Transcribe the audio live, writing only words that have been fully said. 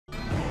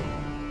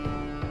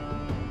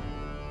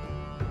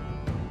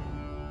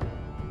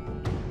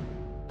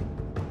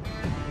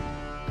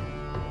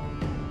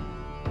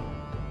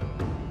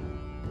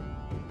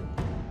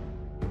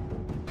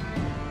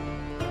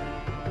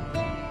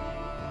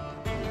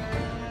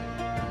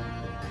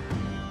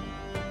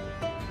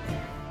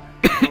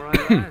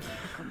That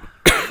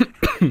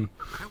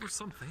was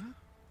something.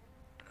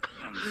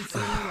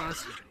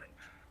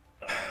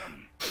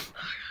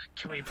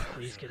 Can we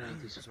please get out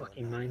of these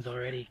fucking mines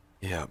already?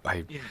 Yeah,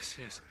 Yes,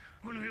 yes.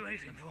 What are we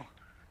waiting for?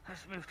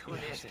 Let's move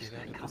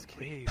to this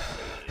cave.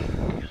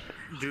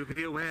 Do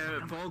be aware,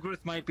 Volgrith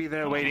might be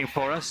there waiting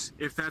for us.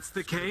 If that's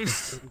the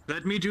case,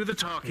 let me do the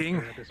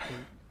talking.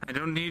 I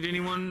don't need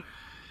anyone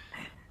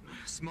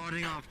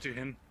smarting off to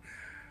him.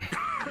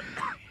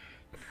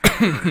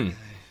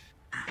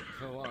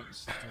 For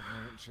once, I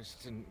have no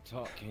interest in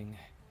talking.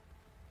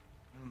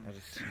 I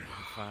just want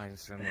to find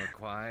somewhere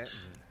quiet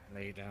and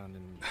lay down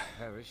and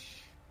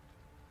perish.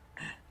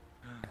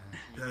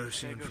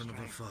 Perishing in front of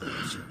a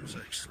fire sounds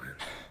excellent.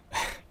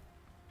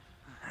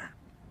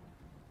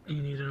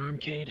 You need an arm,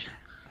 Cade?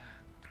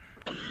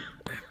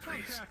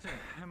 Please.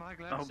 Am I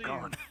glad Oh,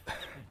 God.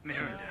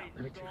 Mirror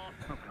down.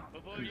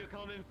 Before you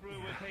come in through,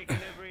 we're taking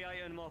every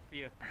item off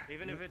you.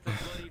 Even if it's a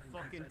bloody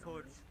fucking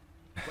torch.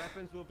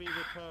 Weapons will be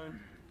returned.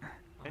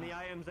 Any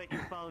items that you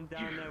found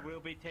down there will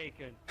be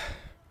taken.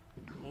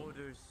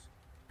 Orders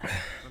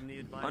from the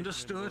advisor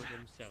Understood.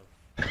 himself.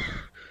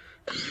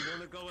 You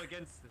want to go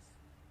against this?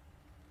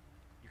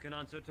 You can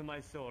answer to my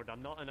sword.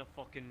 I'm not in a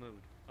fucking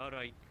mood.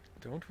 Alright.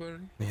 Don't worry.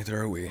 neither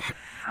are we.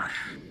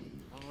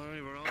 Don't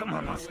worry, we're all Come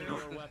on, with let's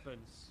your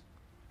weapons.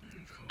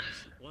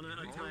 One at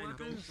a time,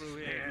 go through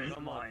here. It's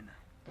Come on. mine.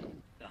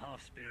 The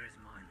half spear is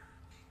mine.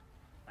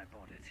 I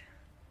bought it.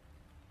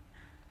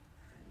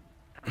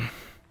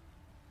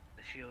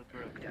 The shield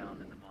broke down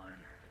in the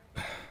mine.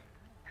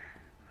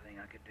 Nothing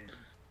I could do.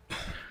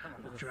 Come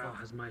on, the Drow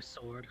has my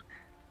sword.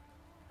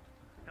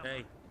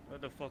 Hey,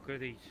 what the fuck are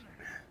these?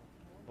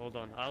 Hold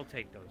on, I'll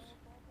take those.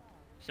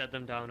 Set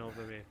them down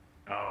over here.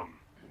 Oh,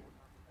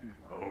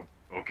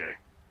 okay.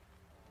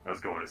 I was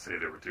going to say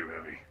they were too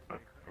heavy, but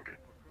okay.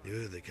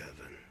 You're the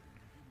Kevin.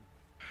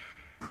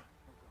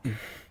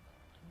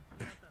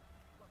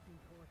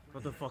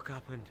 What the fuck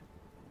happened?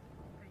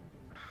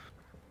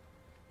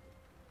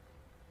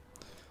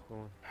 Go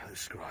on. The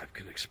scribe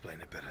can explain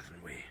it better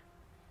than we.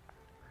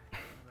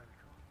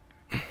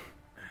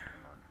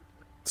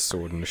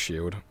 Sword and a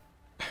shield.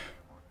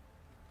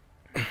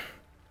 Come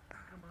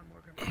on,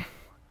 Morgan.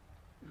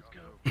 Let's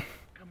go.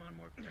 Come on,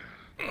 Morgan.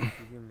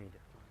 You made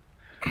it.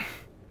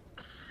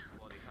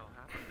 Bloody hell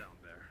happened down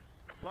there?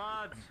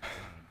 Lads,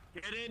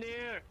 get in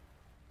here.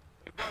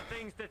 We've got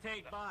things to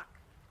take back.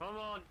 Come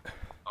on.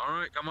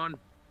 Alright, come on.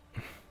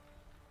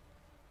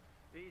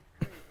 These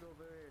crates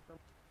over here.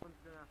 Someone's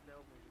gonna have to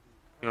help me with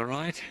these. You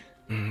alright?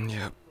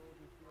 Yeah.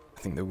 I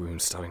think the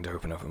wound's starting to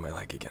open up in my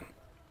leg again.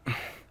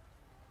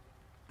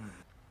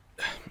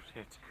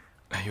 Shit.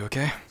 Are you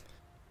okay?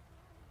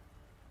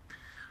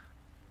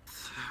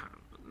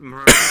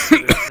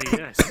 Miraculously,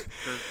 yes.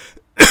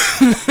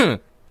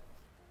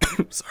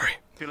 Sorry.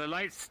 Feel a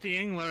light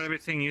sting where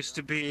everything used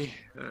to be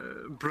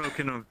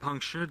broken or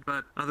punctured,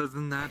 but other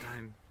than that,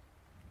 I'm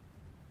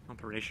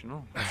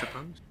operational, I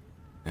suppose.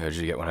 I heard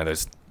you get one of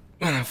those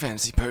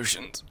fancy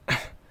potions.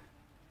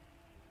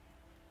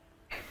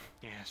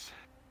 Yes.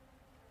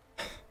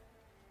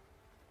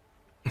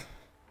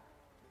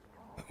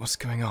 What's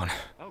going on?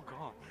 Oh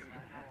god.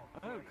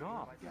 Oh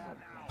god.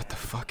 What the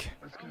fuck?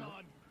 Come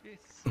on.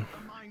 It's a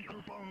mine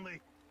group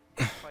only.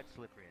 Quite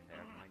slippery in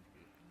there, mind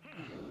you.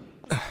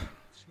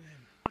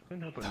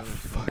 The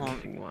fuck?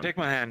 Come on, take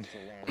my hand.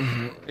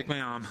 Take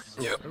my arm.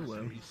 Yep.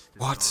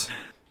 What?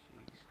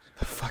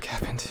 The fuck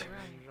happened?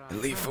 I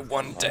leave for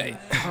one day.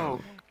 Oh.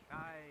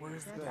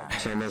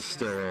 Someone's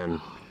still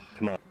in.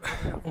 Come on.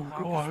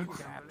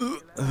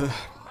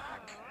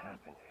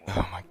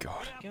 Oh my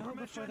god. Go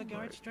before the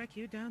guards strike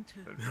you down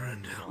too.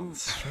 Mirandel.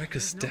 Strike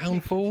us down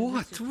for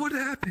what? What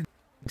happened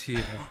to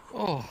you?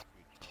 Oh.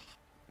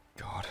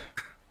 God.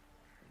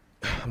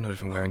 I'm not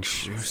even wearing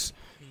shoes.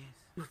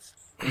 You're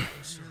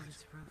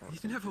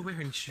never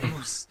wearing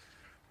shoes.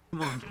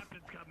 Come on.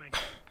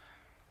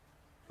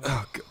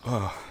 Oh,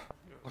 oh.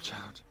 Watch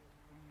out.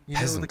 You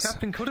know, the Peasants.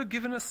 captain could have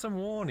given us some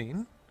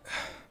warning.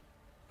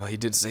 Well, he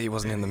did say he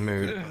wasn't in the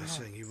mood. By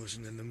saying he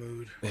wasn't in the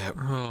mood. Yeah.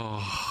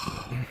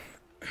 Oh.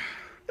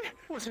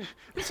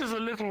 This is a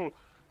little.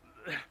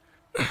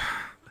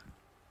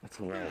 That's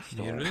a long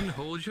story. Union,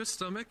 hold your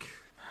stomach.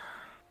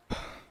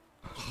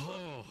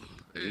 Oh,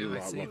 You I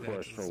lot see look that.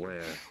 worse for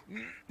wear.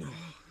 Dear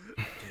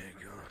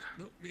God.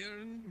 No,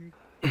 Mirren.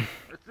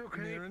 It's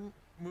okay. Mirren,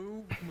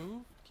 move.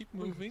 Keep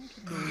moving.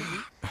 Keep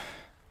moving.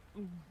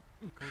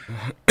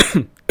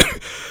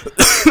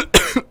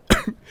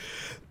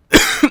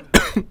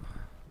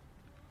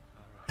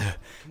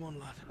 Come on,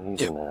 lad.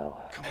 Easy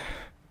now. Come on.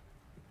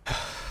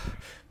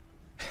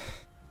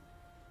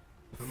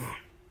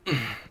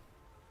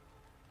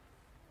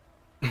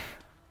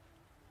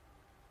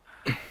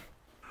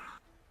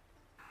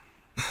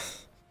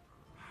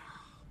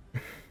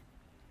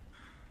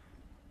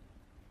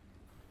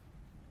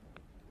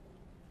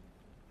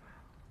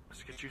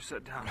 Let's get you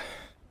set down.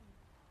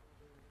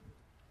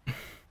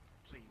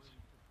 Please.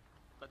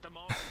 Let them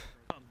all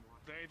come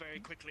very, very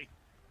quickly.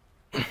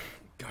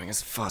 Going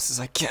as fast as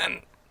I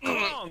can. Come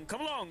along,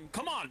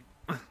 come on.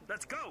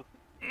 Let's go.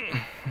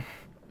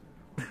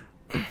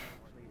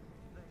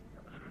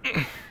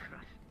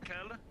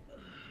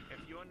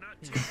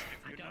 If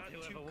you're not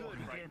too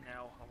good right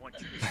now, I want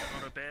you to sit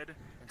on a bed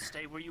and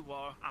stay where you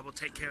are. I will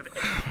take care of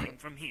everything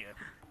from here.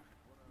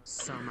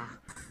 Selma.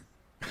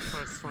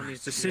 First one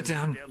needs to Just sit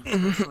down.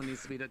 First one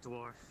needs to be the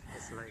dwarf.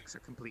 His legs are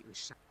completely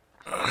shot.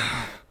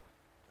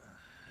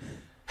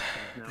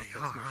 No, there's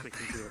much we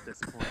can do at this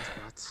point,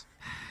 but...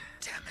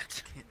 Damn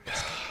it.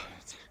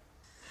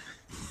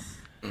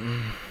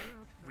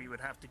 We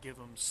would have to give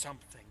him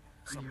something.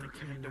 Something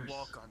for him to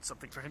walk on,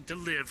 something for him to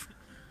live.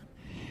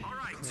 All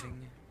right.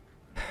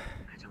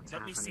 I don't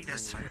Let me see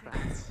this. like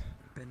that.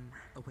 Been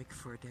awake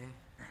for a day.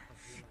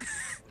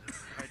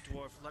 Alright,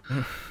 dwarf, let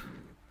me...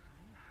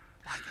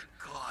 By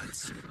the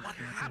gods, what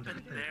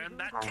happened there in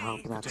that I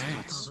hope cave? that's All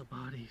what... the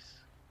bodies.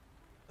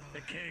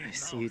 The cave. I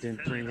see you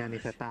didn't bring any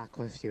of it back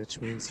with you,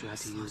 which means you had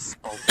to use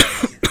both.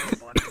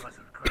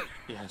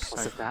 Yes,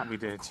 Was it that? we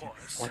did.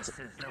 What's it?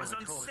 It was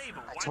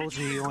unstable. I told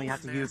you you only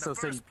had to use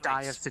those in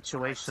dire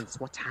situations.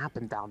 What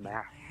happened down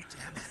there?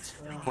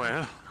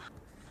 Well,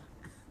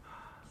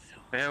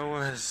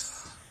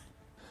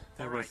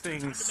 there were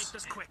things.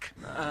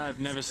 I've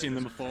never seen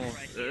them before.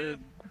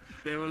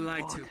 They were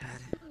like. Too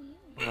bad.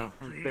 Well,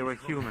 they were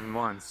human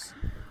once.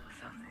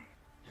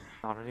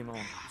 Not anymore.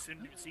 You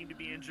seem to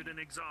be injured and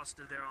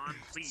exhausted there, on.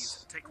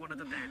 Please, take one of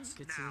the beds.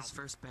 Get to this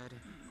first bed.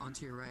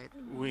 Onto your right.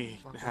 We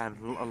had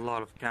a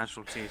lot of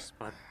casualties,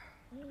 but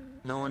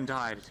no one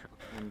died.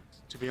 And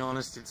to be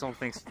honest, it's all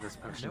thanks to this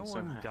person. No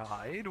one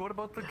died? What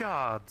about the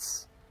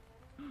guards?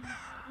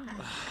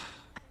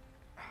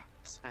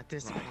 At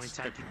this point,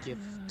 I could give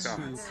two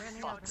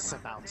fucks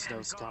about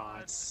those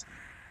guards.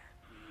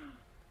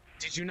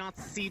 Did you not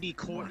see the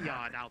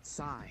courtyard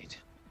outside?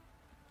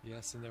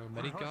 Yes, and there were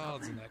many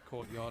guards in that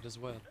courtyard as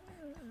well.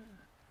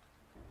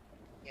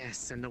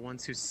 Yes, and the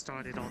ones who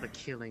started all the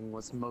killing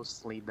was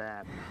mostly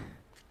them.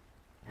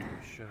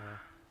 Sure.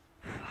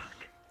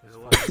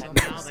 And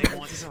now they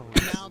want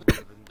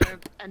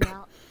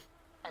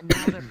and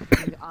now they're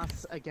putting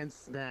us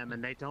against them,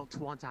 and they don't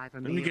want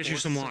either me get you or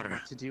some Soma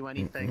water. to do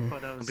anything for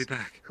those I'll be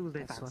back. who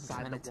live That's what I'm outside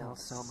trying the to tell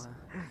walls. Selma.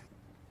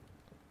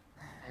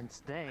 And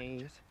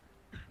they,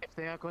 if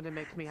they are going to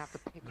make me have to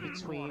pick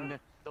between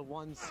the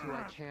ones who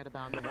I cared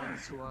about and the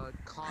ones who are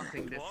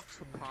causing this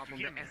problem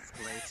to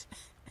escalate,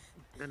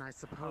 then I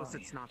suppose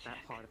it's not that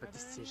hard of a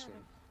decision.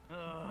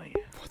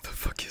 What the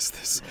fuck is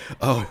this?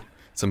 Oh,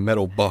 it's a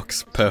metal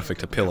box.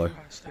 Perfect, a pillow.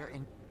 Your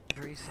injuries.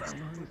 I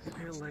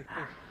feel like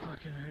they're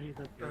fucking ready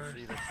to You'll burst.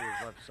 see that to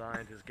his left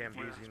side, his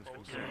Gambesian's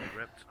completely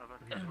ripped.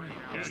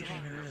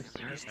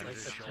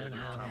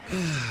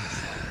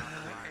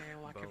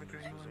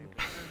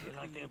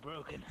 Like they're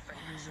broken.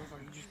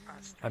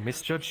 I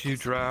misjudged you,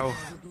 Drow.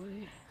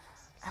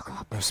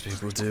 Most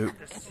people do.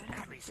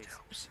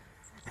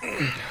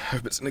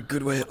 Hope it's in a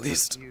good way at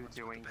least. What are you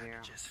doing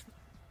here?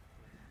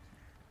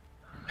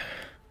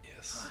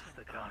 Yes.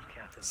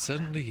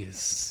 Certainly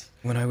is.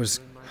 When I was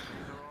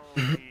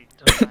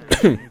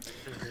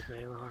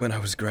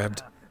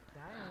grabbed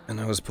and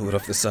I was pulled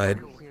off the side,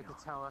 Here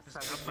to tell us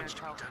that we can't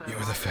help them. you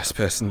were the first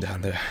person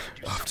down there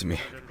after me.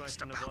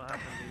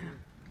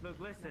 Look,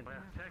 listen.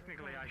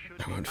 Technically, I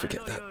should. I won't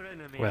forget that.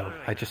 Well,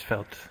 I just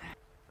felt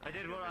I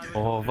did what I was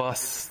more of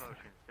us,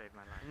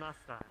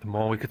 Master. the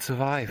more we could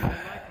survive.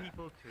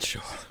 People too.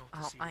 Sure.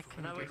 Oh, I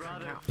can give her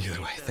now.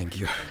 Either way, thank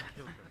you.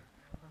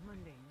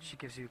 She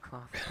gives you a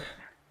cloth.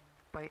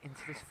 Bite into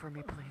this for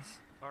me, please.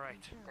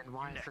 Alright. Then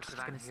why is it that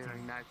I'm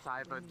hearing that's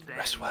either them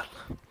Rest well.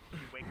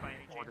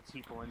 or the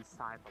people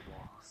inside the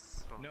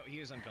walls? No, he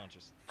is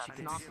unconscious.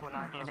 That's not what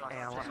I And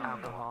ale,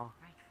 alcohol,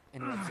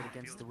 and rubs it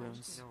against the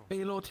wounds.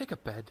 Baylor, take a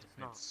bed.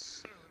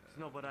 It's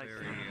not what I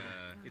Very, said.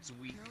 it's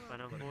weak.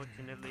 But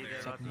unfortunately,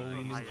 there are like people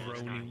moaning and hiding.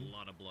 groaning. A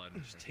lot of blood,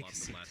 take a lots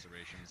seat. of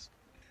lacerations.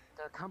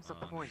 There comes a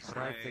point But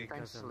where I think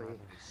eventually,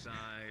 His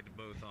side,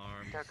 both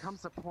arms. there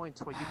comes a point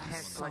where you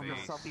can't on the let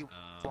face, yourself be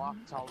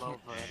walked all over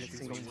every his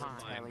single left time.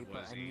 eye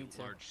but was I a need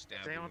to- large stab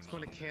If they aren't wound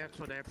going to on care the,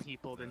 for their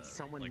people, then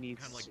someone like, needs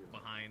kind of like to.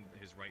 behind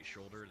his right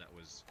shoulder. That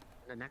was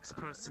The next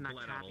person that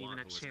bled can out have a lot, even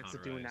a but was chance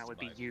of doing that would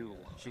be cauterized you.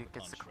 She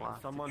gets the punch.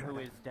 cloth. Someone to who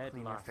try is to dead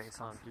clean your last face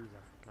can't off. do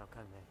that. Now,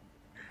 can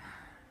they?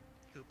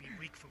 He'll be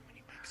weak for when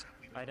he wakes up.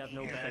 I'd have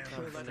no bad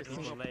chance than the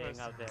people laying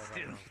out there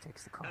right now. She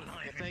takes the cloth.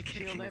 If they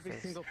kill your every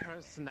face. single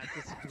person that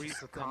disagrees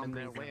with them in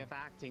their way of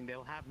acting,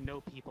 they'll have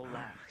no people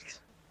left.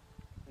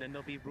 Then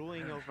they'll be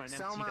ruling over an empty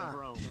Selma.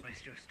 throne.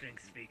 Master of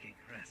strength speaking.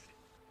 Rest.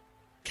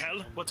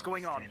 Kel, what's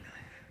going on?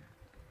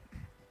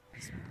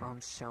 His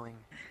bones showing.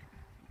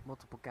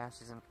 Multiple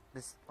gashes, and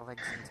this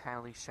leg's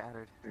entirely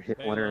shattered.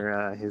 What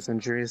are his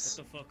injuries?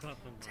 The fuck up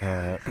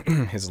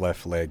and His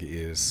left leg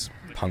is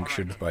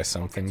punctured by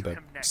something, but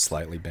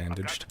slightly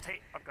bandaged.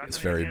 It's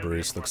very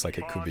bruised, looks like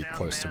it could be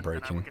close to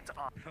breaking.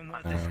 From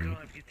what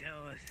described, you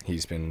tell us.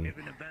 He's been You've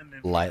been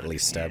abandoned. lightly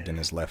stabbed in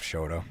his left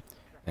shoulder,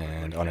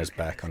 and on his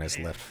back, on his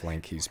left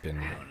flank, he's been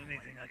Not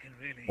anything I can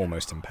really.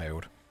 almost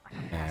impaled,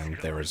 and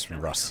there is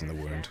rust in the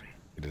wound.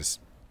 It is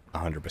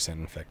 100%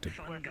 infected.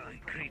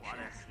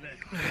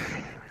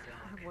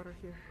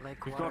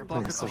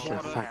 Looks like you're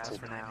infected.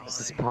 This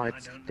is probably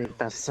the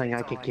best thing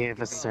I could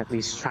give is to at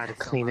least try to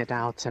clean it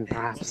out and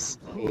perhaps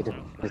aid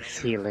in its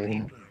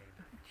healing.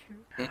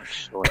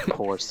 Sure,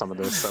 pour some of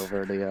this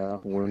over the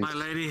wound. My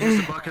lady,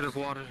 here's a bucket of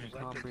water.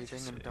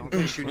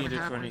 If you need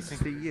it for anything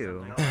to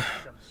you.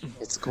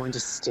 It's going to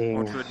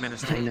sting,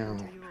 I know,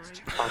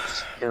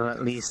 but it'll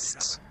at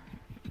least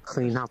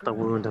clean out the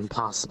wound and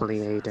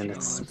possibly aid in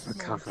its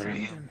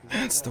recovery.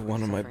 It's the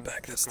one on my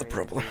back that's the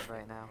problem.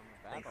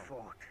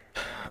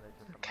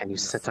 Can you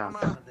sit up?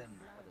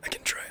 I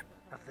can try.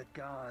 Of the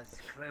guards'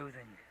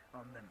 clothing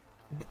on them.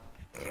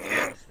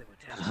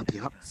 I'll help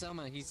you up.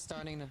 Selma, he's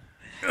starting to...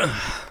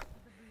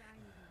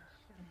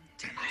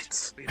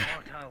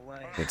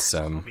 It's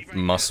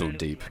muscle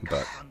deep,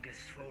 but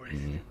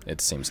it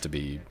seems to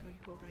be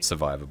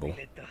survivable.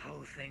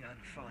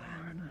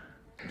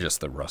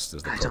 Just the rust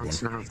is the problem. I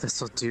don't know if this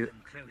will do,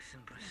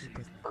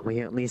 but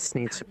we at least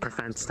need to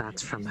prevent that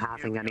from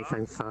having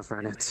anything further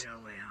in it.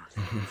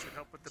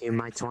 You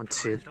might want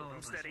to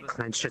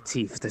clench your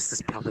teeth. This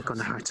is probably going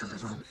to hurt a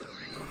little.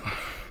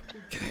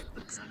 Okay.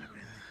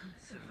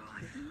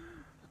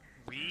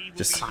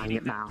 Just sign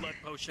it now.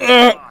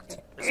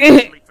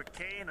 Especially for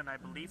Kane and I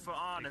believe for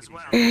On as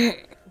well.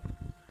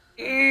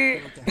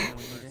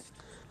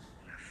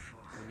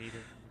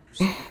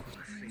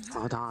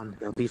 Hold on,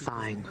 you'll be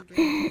fine.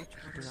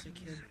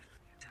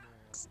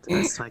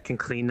 So I can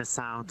clean this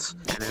out,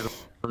 and it'll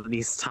at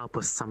least help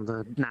with some of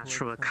the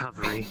natural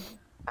recovery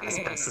as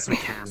best as we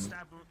can.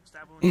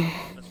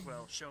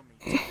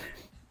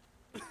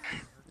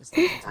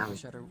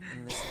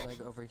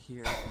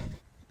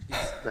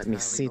 Let me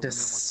see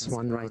this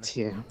one right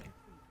here.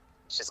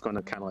 She's going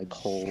to kind of like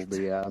pull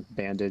the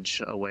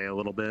bandage away a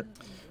little bit.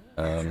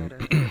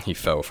 He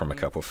fell from a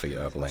couple feet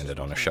up, landed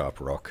on a sharp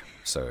rock,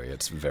 so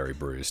it's very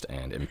bruised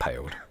and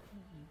impaled.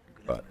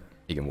 But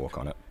he can walk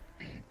on it.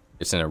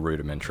 It's in a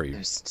rudimentary...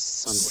 There's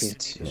some here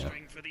too. Yeah.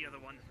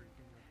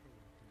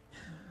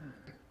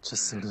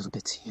 Just a little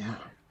bit here.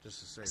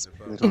 As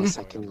little as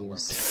I can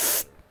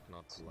use.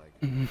 Not to like...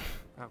 Oh,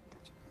 gotcha.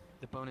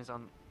 The bone is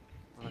on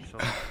the left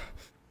shoulder.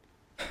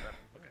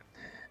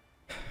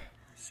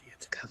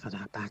 Cover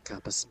that back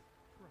up as...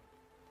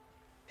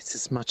 It's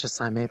as much as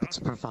I'm able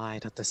to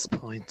provide at this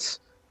point.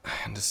 I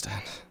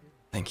understand.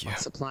 Thank you. What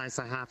supplies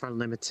I have are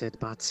limited,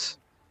 but...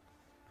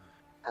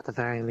 At the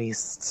very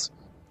least...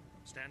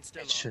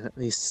 It should at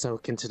least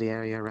soak into the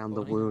area around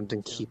the wound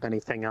and keep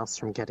anything else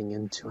from getting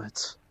into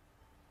it.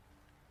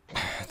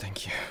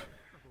 Thank you.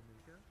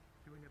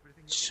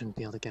 It shouldn't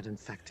be able to get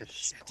infected at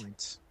this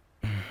point.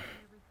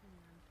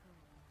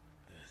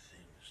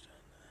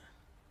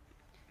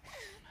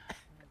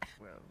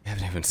 I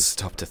haven't even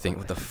stopped to think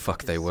what the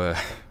fuck they were.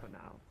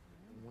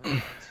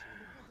 He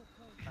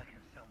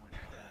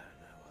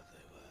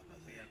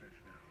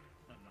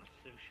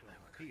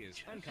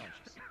is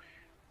unconscious.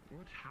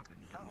 What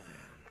happened? I'm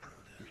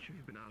sure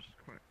you've been asked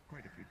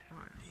quite a few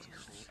times.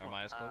 Are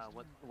my eyes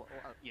closed?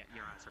 Yeah,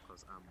 your eyes are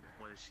closed.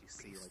 What does she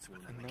see? Like,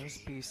 A nose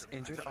piece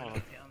injured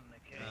arm.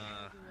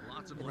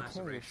 Lots of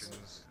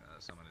lacerations.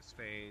 Some on his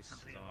face,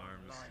 his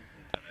arms,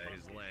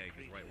 his leg.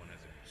 His right one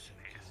has a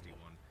nasty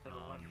one.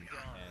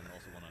 And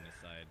also one on his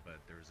side, but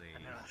there's a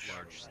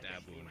large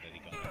stab wound that he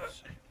got on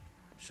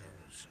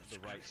the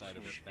right side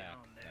of his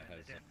back that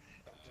has that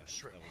was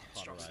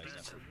cauterized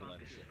after blood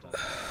shipped on.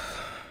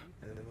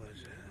 I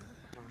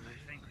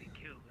think we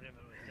killed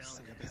whatever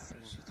was down there.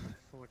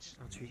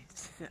 Unfortunately,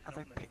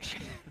 Other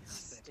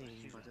patients.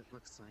 sting, but it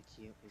looks like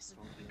he at least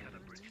won't be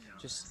able to.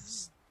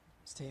 Just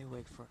stay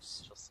awake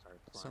first. She'll start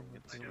applying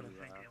it to I don't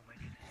think he'll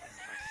make it.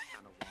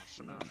 kind of wash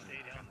him out and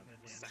kind of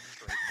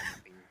saturate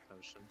the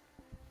potion.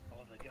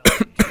 All the guards.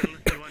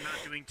 You are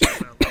not doing too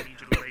well. I need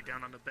you to lay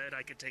down on the bed.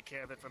 I can take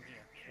care of it from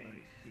here.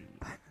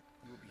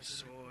 You'll be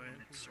sore and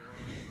sore.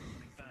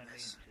 Badly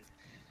injured.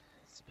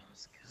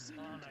 Suppose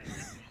On, I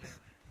think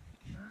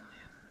we live.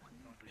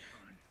 I'll be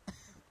fine.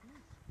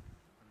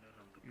 I'm no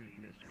longer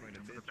bleeding.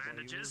 The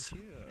bandages. a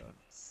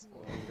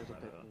little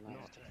bit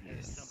left.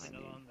 There's something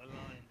along the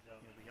lines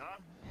of... Here we are.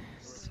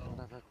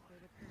 Whatever.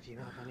 If you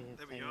have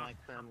anything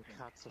like them,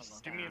 cuts or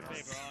stabs, Do me a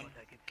favor, On.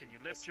 Can you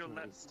lift your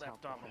left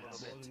arm a little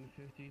bit?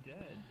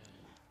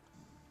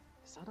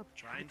 Is that a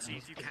Try and see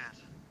if you can.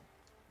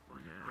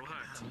 Go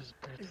hard.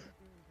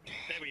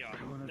 There we are.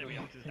 There we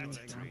are. That's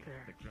it.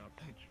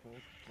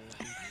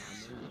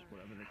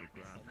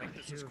 I'll make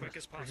this as quick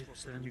as possible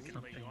so that you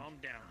can lay your arm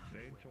down.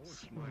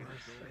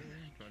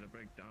 Trying to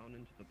break down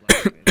into the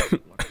black.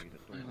 Luckily, the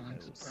door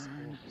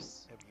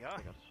was There we are.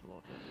 got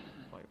slaughtered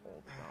by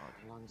all the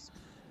guards. lungs?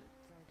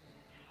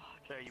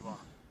 There you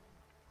are.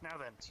 Now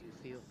then. Do you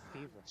feel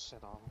feverish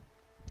at all?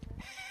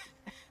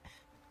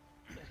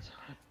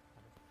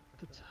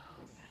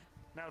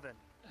 Now then.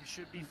 You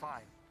should be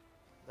fine.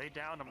 Lay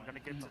down. I'm gonna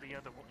get to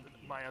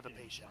my other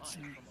patients.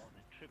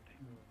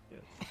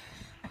 Yes.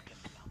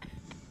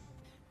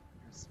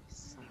 There's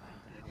something to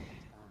help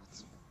with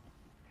that.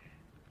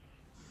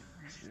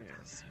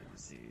 Yes,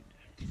 indeed.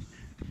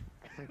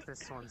 If think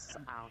this one's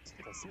out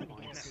at this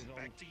point.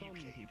 Back to you,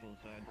 Kate.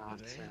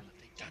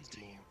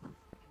 Gotcha.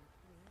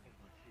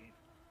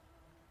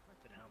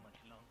 But how much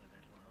longer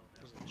that will hold?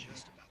 It wasn't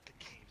just about the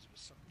caves, it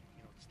was something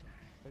else.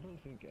 I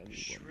don't think anyone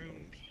Shroom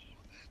knows. people,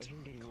 I that's think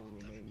what it we will call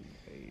them. remain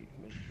a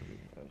mystery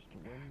as to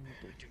when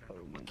I this do not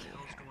know what the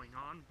hell's going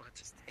on, but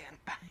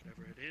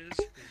whatever it is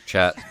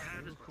Chat, just as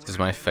bad as what's does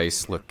my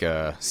face look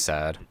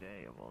sad?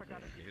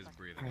 His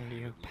breathing. Are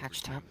you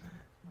patched up?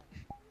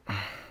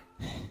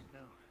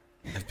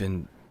 I've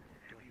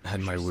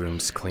had my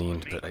wounds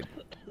cleaned, but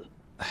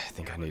I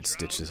think I need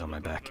stitches on my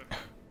back.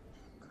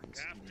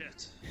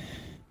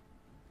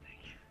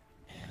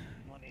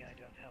 money I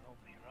don't have on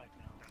me right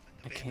now.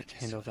 I can't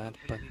handle that,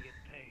 but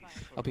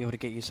I'll be able to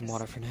get you some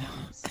water for now.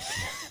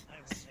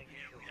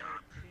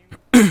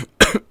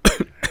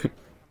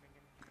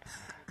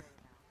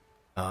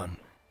 On.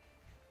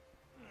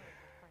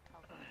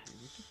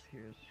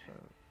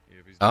 Yeah,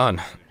 if he's On.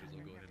 I'll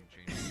go ahead and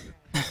change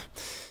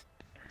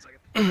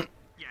it.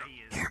 Yeah, he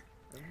is.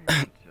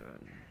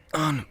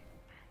 On.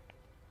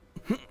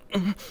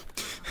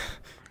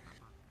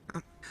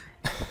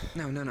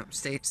 No,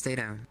 stay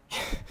down.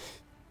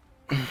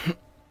 Thank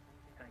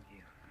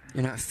you.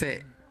 You're not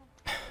fit.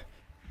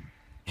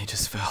 He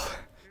just fell.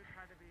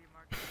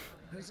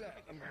 Who's that?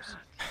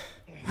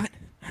 What?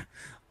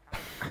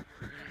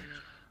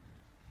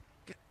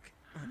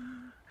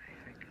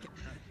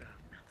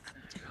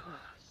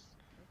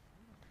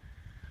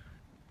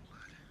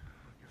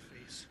 Your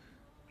face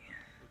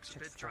looks a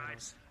bit dried.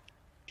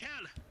 Cal!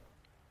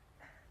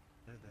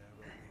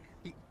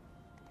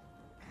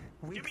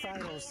 Weak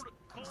vitals.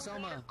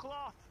 Soma.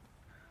 Cloth!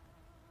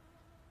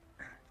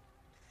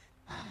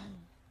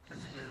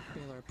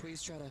 Baylor,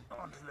 please try to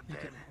Onto the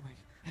make bed. it awake.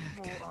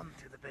 More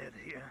onto the bed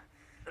here.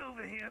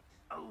 Over here.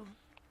 Oh,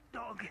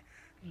 dog.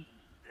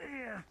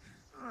 There.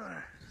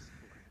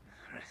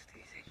 Rest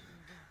easy.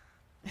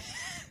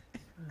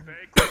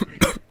 Very quickly.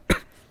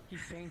 He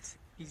faints.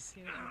 He's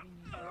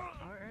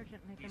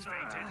He's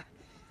fainted.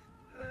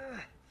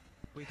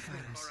 weak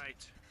vitals. All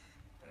right.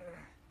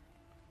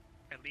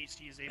 At least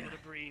he is able to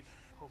breathe.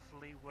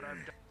 Hopefully, what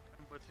I've done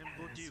with him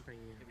will do. For you.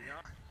 Here we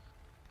are.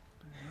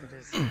 If it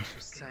is what you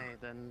say,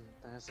 then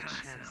there's a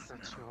chance that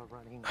you're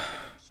running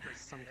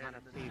some kind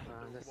of fever,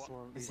 and this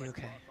will Is he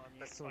okay?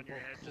 This will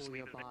both cool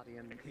your body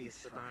and ease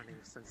the burning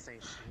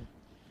sensation.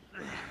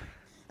 Drink.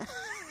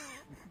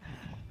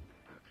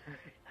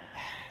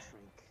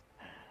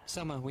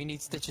 Selma, we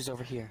need stitches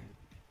over here.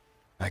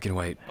 I can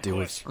wait. Deal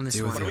with On this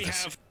deal with one. the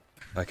others.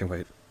 I can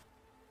wait.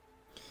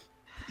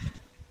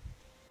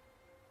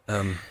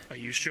 Are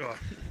you sure?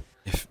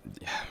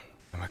 Yeah,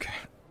 I'm okay.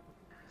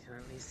 Can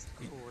at least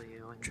cool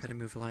you and Try to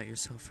move light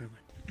yourself for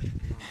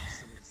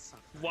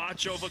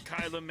Watch over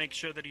Kyler, make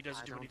sure that he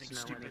doesn't I do don't anything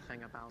know stupid.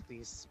 anything about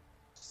these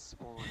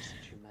spores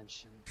that you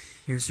mentioned.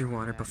 Here's your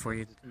water before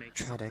you Make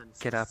try to something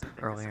get up specific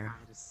as earlier.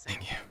 hard as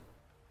Thank you.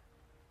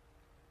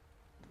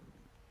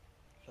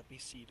 Let me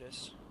see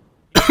this.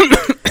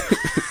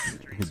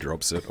 He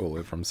drops it all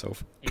over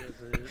himself.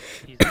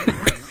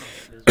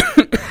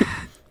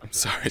 I'm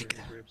sorry.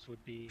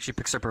 She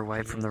picks up her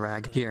wipe from the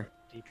rag. Here,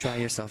 dry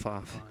yourself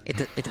off.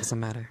 It doesn't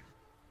matter.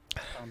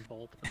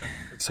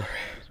 Sorry.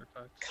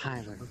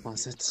 Kyler,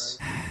 was it?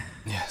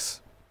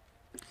 Yes.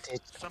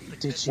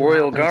 Did you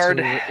Royal happen Guard.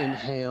 to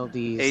inhale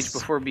these Age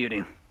before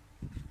beauty.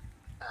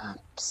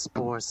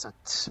 spores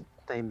that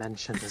they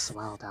mentioned as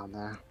well down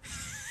there?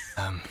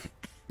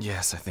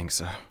 Yes, I think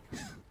so.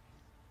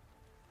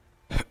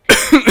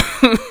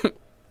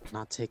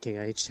 Not taking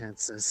any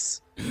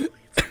chances.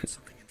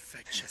 Something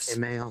infectious. It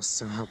may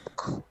also help.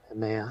 It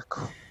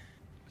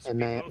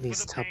may at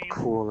least help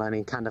cool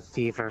any kind of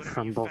fever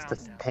from both the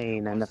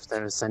pain and if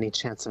there's any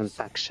chance of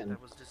infection.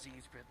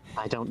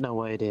 I don't know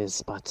what it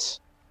is, but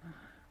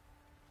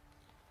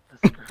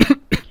You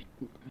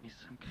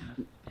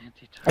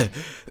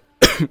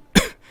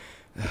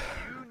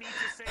need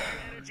to save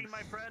your energy,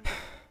 my friend.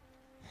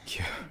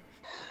 Yeah.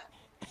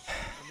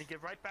 Let me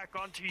get right back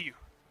onto you.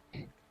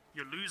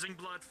 You're losing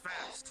blood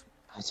fast.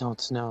 I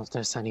don't know if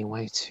there's any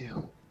way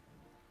to.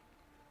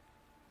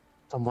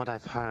 From what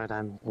I've heard,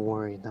 I'm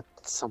worried that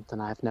it's something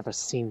I've never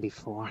seen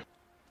before,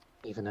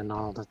 even in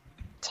all the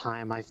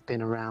time I've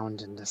been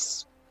around in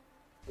this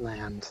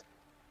land.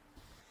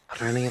 Are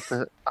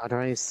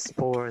there any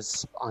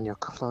spores on your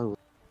clothes?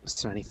 Is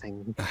there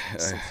anything,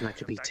 something that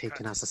could be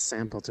taken as a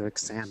sample to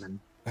examine?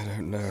 I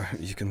don't know.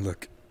 You can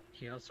look.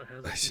 He also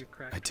has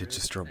I did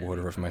just drop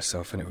water over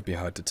myself, and it would be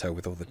hard to tell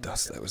with all the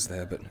dust that was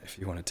there. But if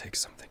you want to take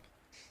something,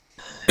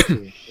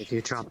 If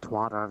you dropped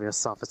water of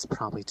yourself, it's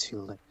probably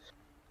too late.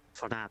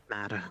 For that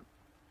matter,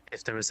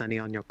 if there was any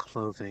on your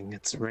clothing,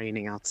 it's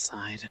raining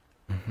outside.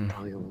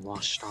 Probably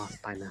washed off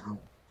by now.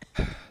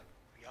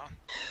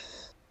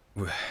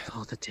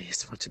 All the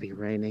days for it to be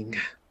raining.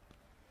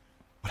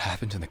 What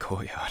happened in the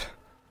courtyard?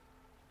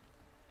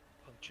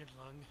 Punctured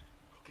lung,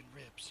 broken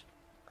ribs.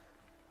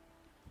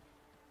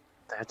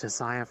 Their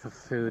desire for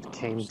food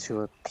came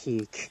to a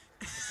peak.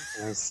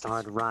 And they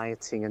started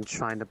rioting and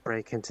trying to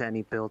break into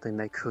any building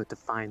they could to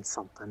find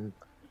something.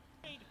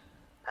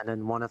 And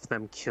then one of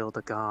them killed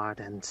a guard,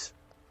 and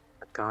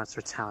the guards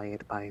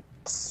retaliated by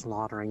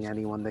slaughtering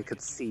anyone they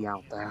could see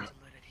out there.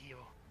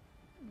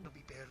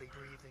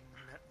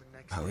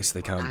 At least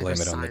they can't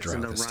blame it on the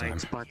Drow this time.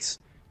 But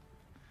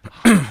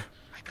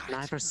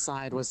neither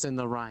side was in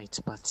the right,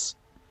 but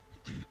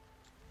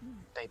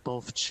they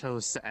both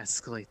chose to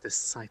escalate this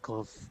cycle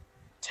of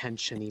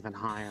tension even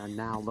higher, and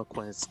now look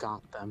what it's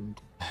got them.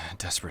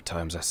 Desperate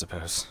times, I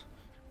suppose.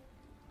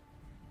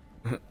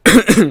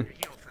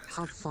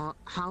 How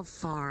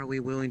far are we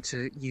willing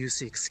to use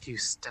the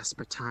excuse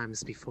desperate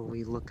times before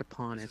we look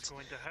upon it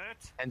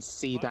and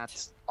see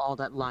that all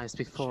that lies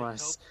before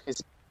us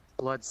is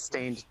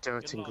blood-stained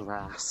dirt and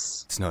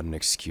grass? It's not an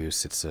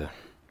excuse, it's a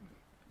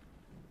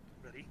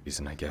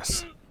reason, I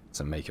guess.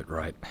 To make it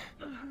right.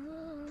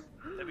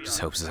 Just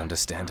helps us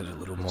understand it a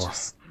little more.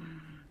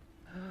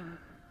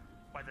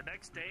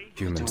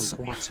 Humans. I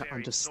don't want to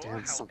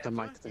understand something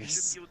like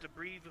this.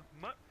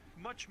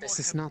 This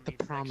is not the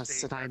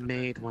promise that I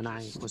made when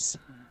I was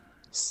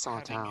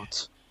sought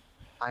out.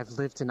 I've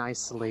lived in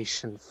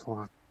isolation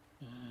for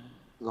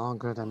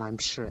longer than I'm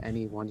sure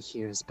anyone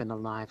here has been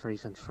alive, or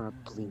even for a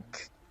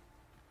blink.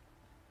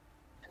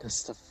 And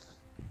it's the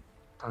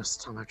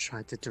first time I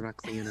tried to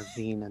directly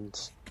intervene, and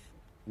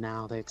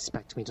now they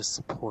expect me to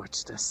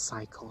support this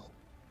cycle.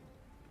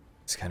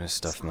 This kind of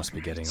stuff must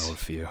be getting old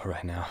for you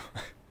right now.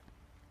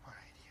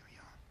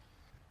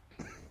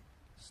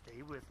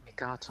 It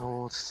got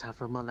old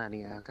several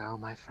millennia ago,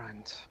 my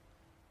friend.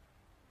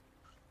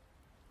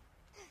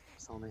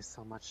 There's only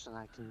so much that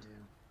I can do.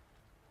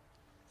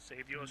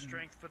 Save your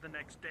strength for the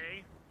next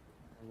day.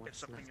 If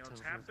something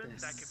else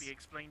happens, that can be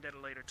explained at a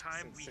later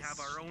time. We have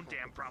our own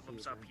damn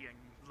problems up here in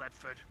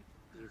Ledford.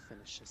 You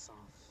finish this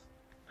off.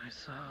 I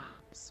saw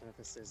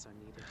services are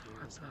needed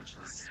here as much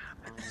as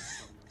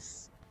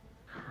mindfulness.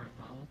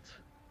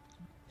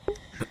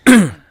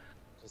 Revolt.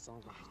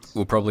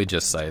 We'll probably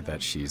just say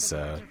that she's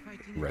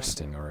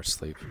resting or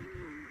asleep.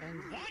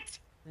 And what?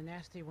 The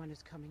nasty one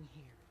is coming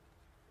here.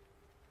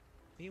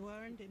 Be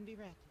warned and be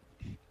ready.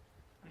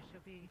 I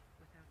shall be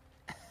without.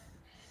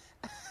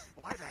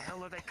 Why the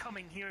hell are they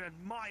coming here in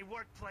my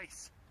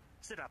workplace?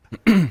 Sit up,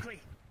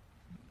 quickly.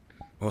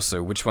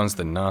 Also, which one's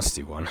the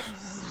nasty one?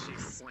 She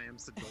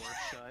slams the door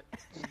shut.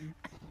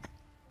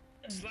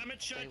 Slam it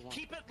shut.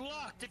 Keep it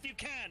locked if you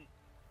can.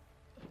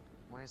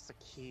 Where's the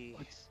key?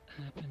 What's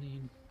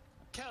happening?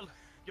 Kel,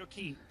 your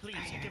key, please.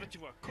 Give it to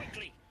her,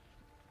 quickly.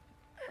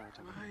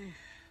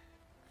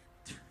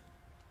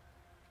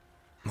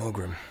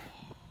 Morgrim.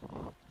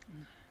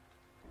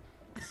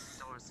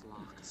 Door's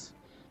locked.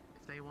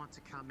 If they want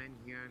to come in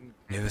here and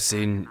You ever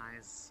seen...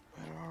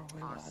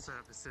 our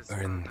services,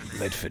 We're in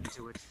Ledford.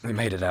 We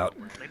made it out.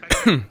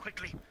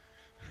 Quickly.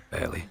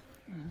 Barely.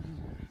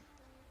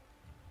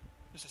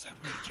 This is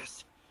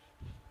outrageous.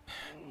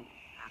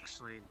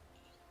 Actually,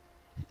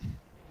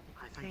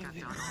 I think I've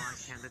done all I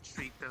can to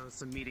treat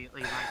those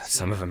immediately right.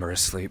 Some of them are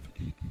asleep.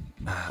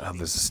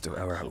 Others are still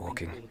out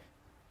walking.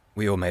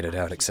 We all made it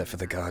out except for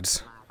the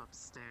guards.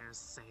 Upstairs,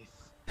 safe.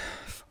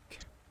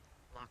 Fuck.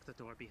 Lock the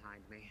door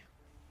behind me.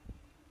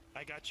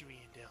 I got you,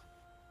 Iandale.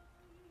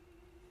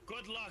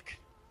 Good luck.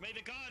 May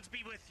the gods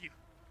be with you.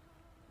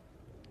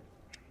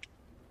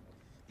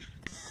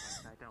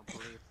 I don't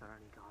believe there are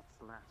any gods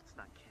left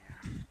that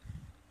care.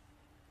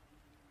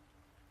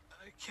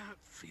 I can't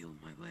feel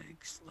my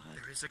legs, lad.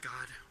 There is a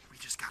god. We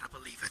just gotta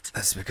believe it.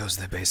 That's because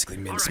they're basically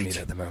mincemeat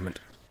at the moment.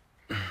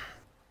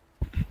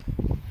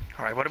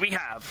 Alright, what do we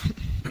have?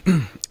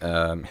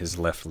 His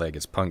left leg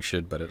is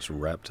punctured, but it's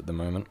wrapped at the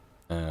moment.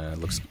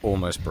 Looks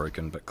almost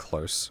broken, but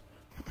close.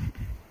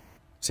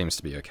 Seems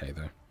to be okay,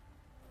 though.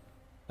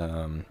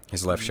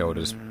 His left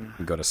shoulder's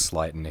got a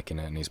slight nick in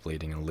it, and he's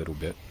bleeding a little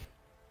bit.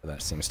 But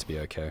that seems to be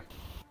okay.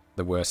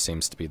 The worst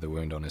seems to be the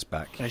wound on his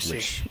back,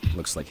 which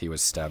looks like he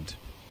was stabbed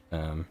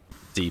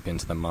deep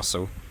into the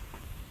muscle.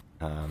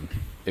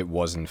 It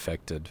was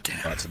infected,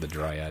 but the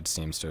Dryad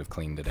seems to have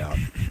cleaned it out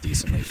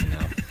decently for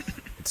now.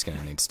 It's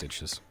gonna need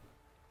stitches.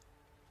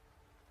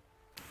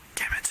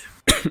 Damn it.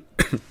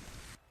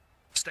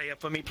 Stay up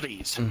for me,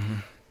 please. I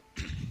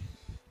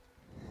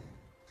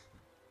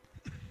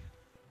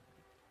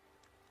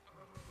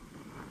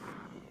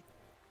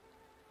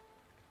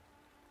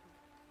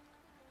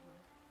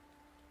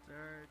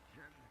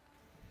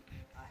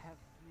have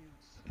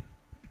news.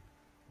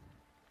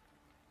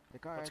 The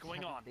guards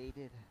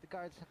The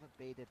guards have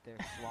abated their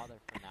slaughter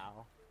for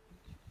now.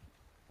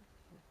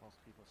 Most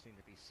people seem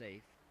to be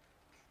safe.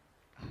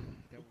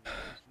 There were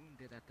those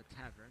wounded at the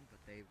tavern, but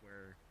they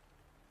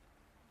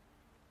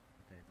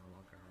no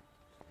longer are.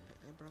 I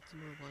brought some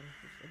more water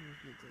if anyone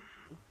needs it.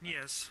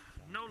 Yes,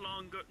 no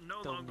longer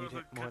of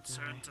a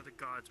concern to the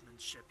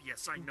guardsmanship.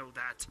 Yes, I know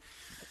that.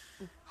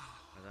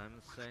 But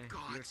I'm saying,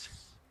 Gods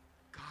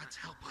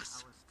help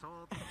us. I was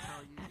told to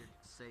tell you you're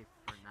safe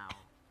for now.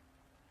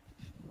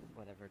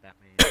 Whatever that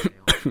may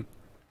entail.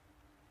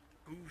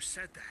 Who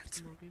said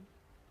that?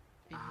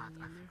 I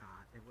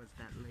forgot. It was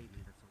that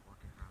lady that's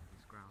walking around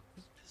these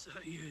grounds. Is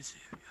that you,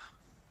 Xavier?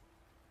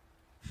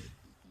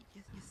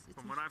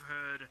 From what I've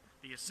heard,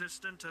 the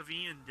assistant of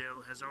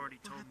Iandil has already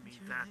told me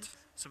that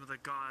some of the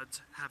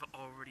gods have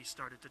already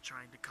started to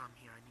trying to come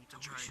here. I need to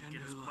try and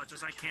get as much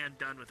as I can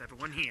done with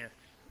everyone here.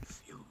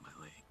 Feel my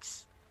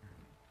legs.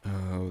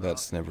 Oh,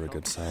 that's never a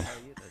good sign.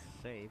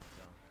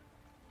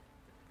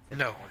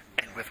 No,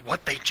 and with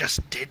what they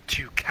just did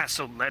to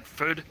Castle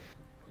Ledford,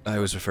 I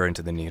was referring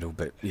to the needle,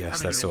 but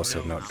yes, that's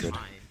also not good.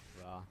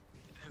 Everyone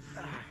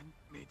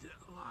made it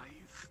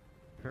alive.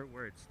 Her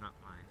words, not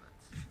mine.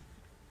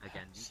 But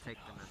again, you take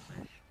them as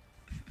such.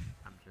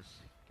 I'm just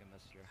gonna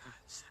miss your.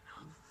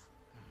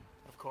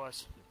 of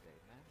course.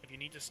 If you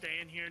need to stay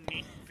in here,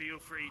 feel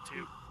free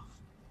to.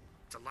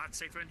 It's a lot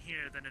safer in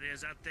here than it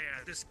is out there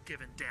at this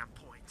given damn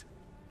point.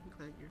 I'm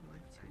glad you're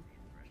like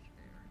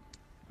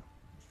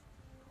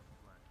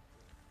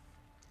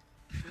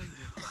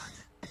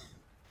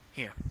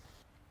Here.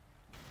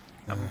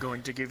 I'm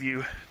going to give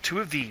you 2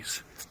 of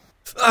these.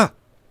 Ah!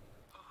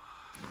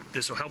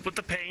 This will help with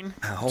the pain.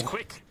 Ow. It's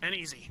quick and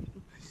easy.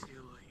 I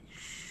feel like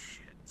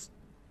shit.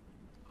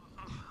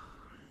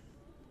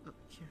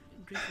 Here,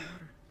 drink some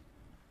water.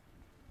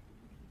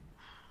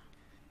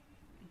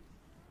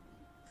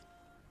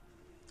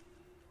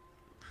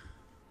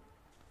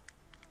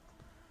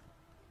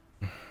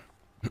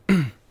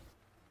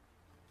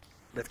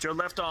 Lift your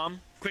left arm,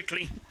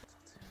 quickly.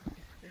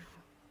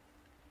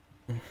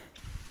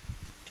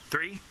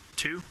 3,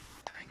 2,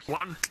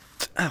 1.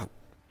 Ow.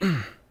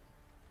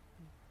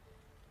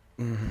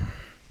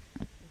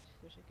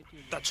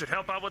 That should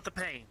help out with the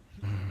pain.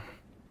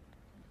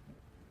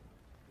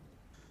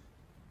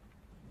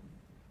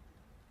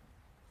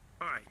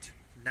 Alright,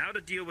 now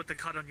to deal with the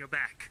cut on your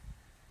back.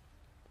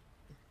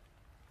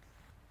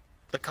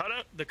 The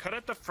cut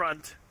at the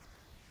front,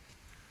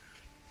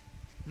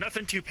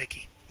 nothing too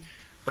picky.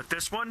 But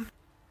this one,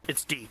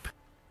 it's deep.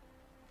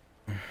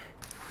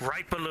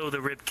 Right below the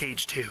rib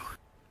cage too.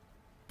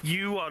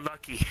 You are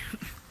lucky.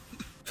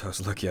 If I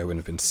was lucky, I wouldn't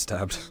have been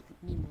stabbed.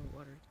 Need more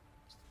water.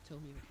 Just tell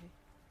me, okay?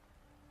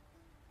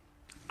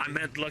 I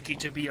meant lucky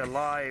to be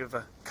alive,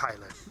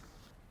 Kyler.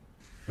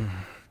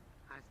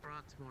 I've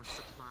brought more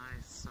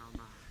supplies,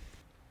 Soma.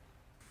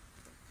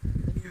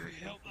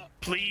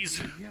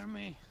 Please,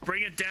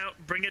 bring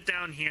it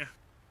down here.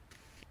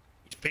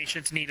 These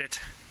patients need it.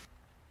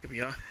 Here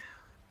we are.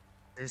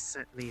 This,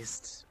 at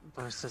least,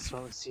 versus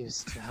what was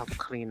used to help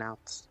clean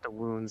out the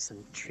wounds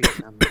and treat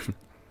them.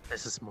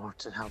 This is more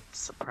to help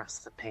suppress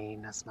the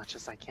pain as much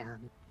as I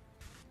can.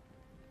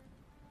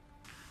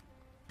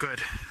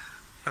 Good.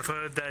 I've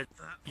heard that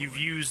you've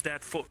used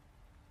that for...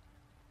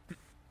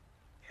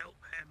 Help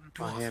him,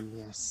 For dwarf. him,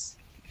 yes.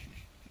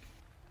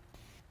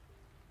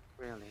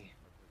 Really?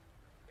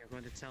 You're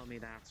going to tell me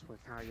that with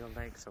how your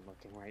legs are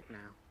looking right now?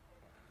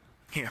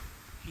 Here.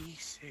 He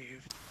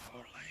saved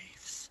our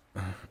lives.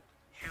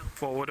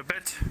 Forward a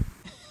bit.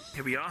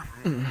 Here we are.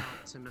 I have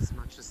helped him as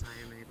much as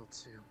I am able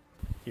to.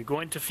 You're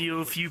going to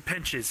feel a few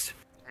pinches.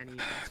 Any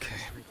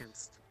protection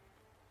against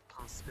the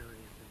possibility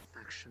of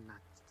infection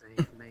that they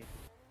may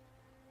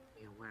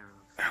be aware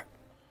of.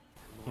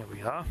 Here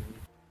we are.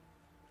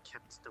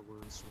 Kept the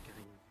wounds from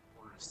getting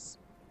worse.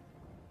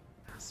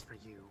 As for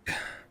you, I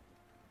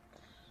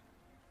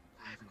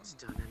haven't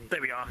done anything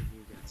There we are. for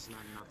you yet, and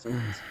I'm not going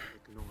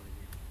to ignore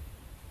you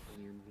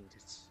when you need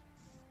it.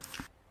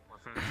 Or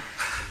for you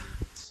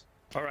need it.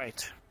 All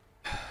right.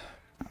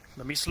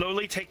 Let me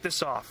slowly take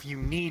this off. You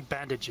need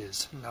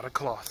bandages, not a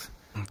cloth.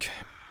 Okay.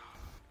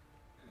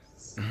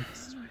 It's the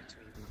best way to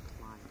even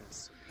apply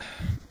this.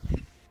 At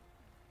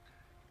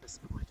this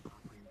point,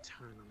 probably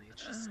internally,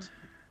 just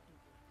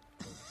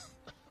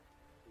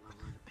lower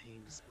the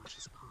pain as much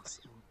as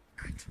possible.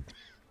 Right.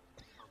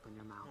 Open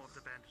your mouth. More of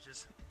the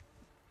bandages.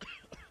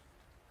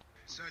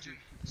 Surgeon,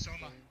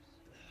 Soma,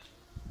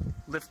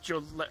 Lift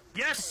your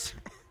Yes!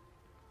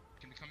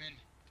 can we come in?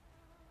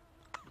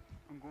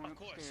 I'm going Of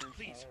course, upstairs.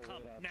 please,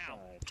 come, now.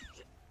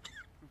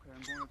 Okay,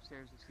 I'm going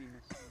upstairs to see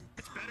Miss.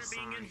 It's better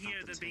being in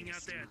here than being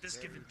out there at this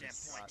given damn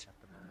point.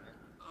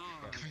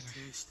 Oh, I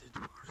tasted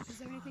worse. Is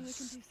there anything we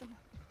can do, Soma?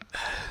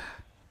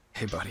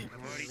 Hey, buddy.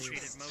 I've already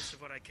treated most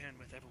of what I can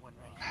with everyone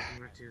right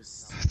here.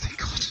 Reduce. Thank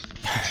God.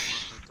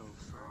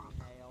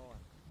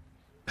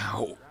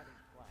 Ow.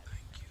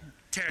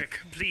 Tarek,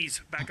 please,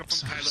 back up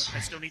from Kyler. I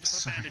still need to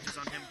put bandages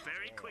on him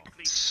very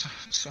quickly.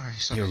 Sorry.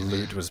 Your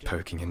loot was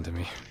poking into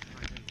me.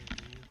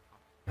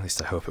 At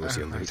least I hope it was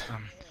your loot.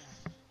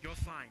 You're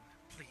fine,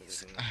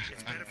 please.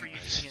 It's better for you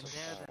to be in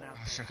there than out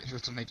there. If you're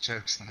to make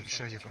jokes, then I'm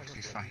sure you're going to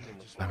be fine.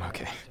 I'm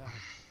okay.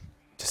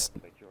 Just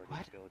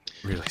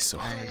really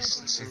sore. I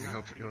sincerely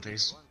hope your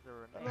days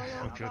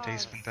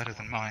have been better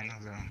than mine.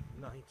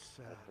 Although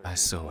I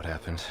saw what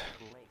happened.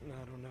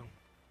 I don't know.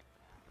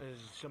 There's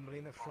somebody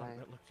in the front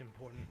that looked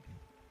important.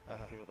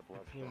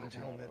 Plumed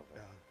helmet.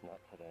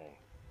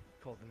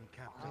 Called him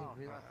Captain. Oh,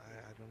 really?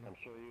 I don't know. Are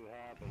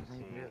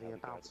they really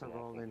about to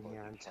roll in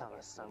here and tell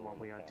us that what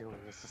we are doing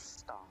is to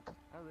stop?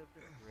 I live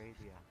in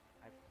Arabia.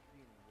 I've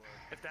seen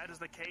worse. If that is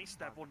the case,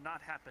 that will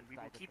not happen. We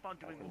will keep on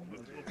doing what we're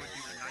doing.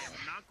 I am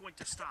not going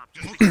to stop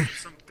just because of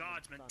some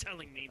guardsman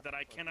telling me that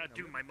I cannot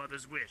do my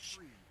mother's wish.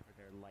 For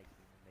their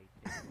liking, and they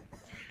Are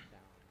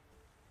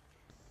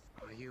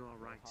you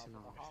alright in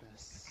all of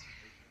this?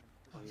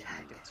 Are you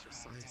gonna get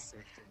yourself to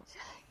safety?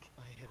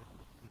 I hit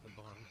the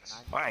barn.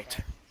 Right.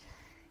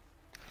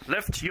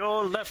 Lift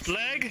your left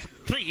leg,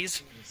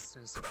 please.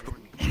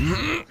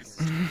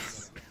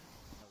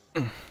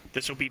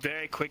 This will be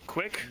very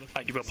quick.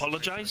 I do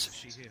apologize,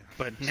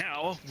 but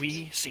now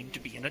we seem to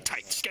be in a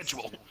tight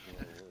schedule.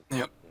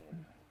 Yep.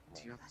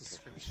 Do you have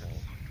description?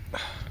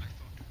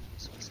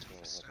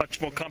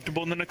 Much more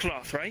comfortable than a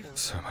cloth, right?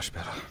 So much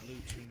better.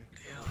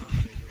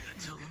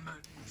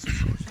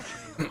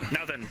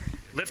 Now then,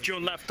 lift your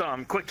left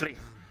arm quickly.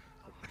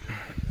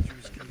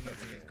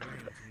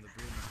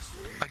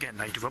 Again,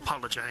 I do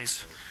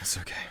apologize. It's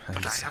okay.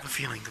 But I have a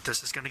feeling that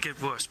this is going to get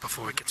worse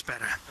before it gets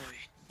better.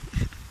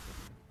 Did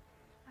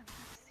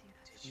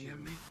you hear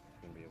me?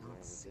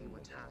 Let's see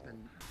what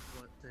happened.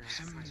 What the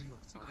Him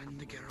and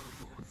the girl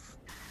both.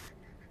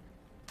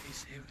 They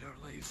saved our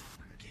lives.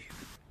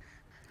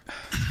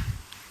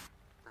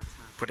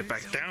 Put it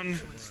back down.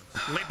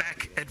 Lay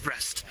back and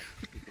rest.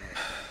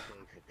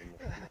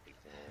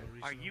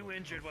 Are you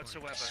injured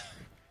whatsoever?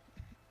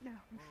 No,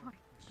 I'm fine.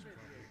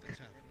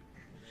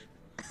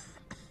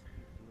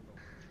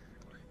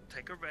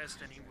 Take a rest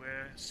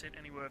anywhere. Sit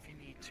anywhere if you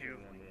need to.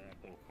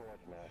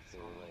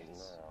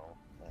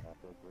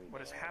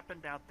 What has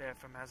happened out there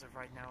from as of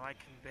right now, I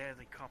can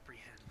barely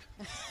comprehend.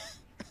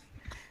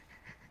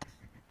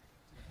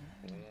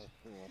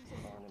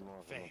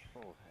 Faye,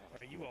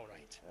 are you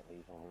alright?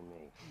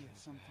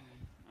 Yes, I'm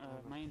fine.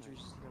 My injury's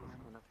still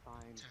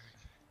fine.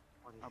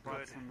 I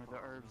brought some of the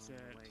herbs that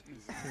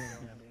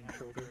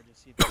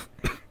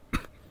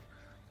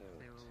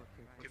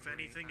If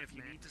anything, if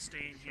you need to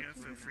stay in here,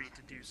 feel free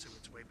to do so.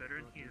 It's way better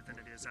in here than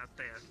it is out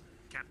there.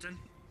 Captain?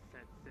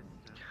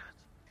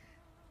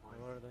 What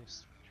are they?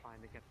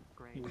 Trying to get the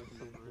grain from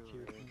the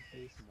brewery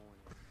this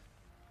morning.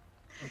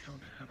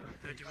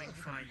 They're doing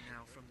fine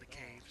now from the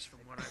caves. From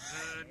what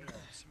I've heard,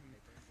 some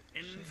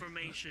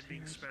information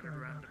being spread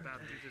around about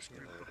through this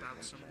group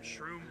about some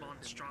shroom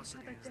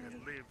monstrosities that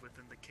live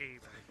within the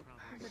cave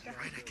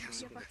right at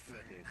Castle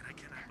Redford. And I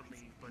cannot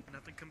believe, but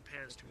nothing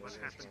compares to what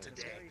happened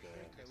today.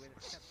 It was a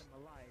massacre.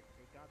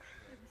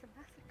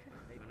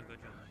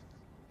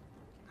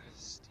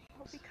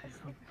 All because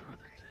they were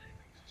hungry.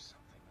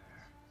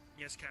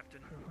 Yes, Captain.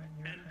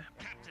 And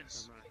Captain!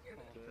 I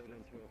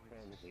don't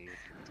believe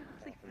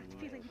that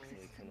feeling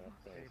exists anymore.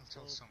 I'll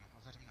tell someone.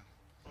 I'll let him know.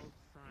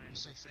 You're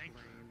safe. Thank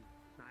you.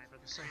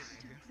 You're safe.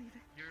 I don't believe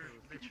it. You're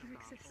It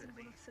never exists in a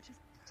world such as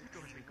the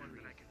only one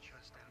that I can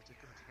trust out here.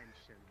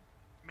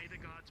 May the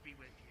gods be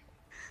with you.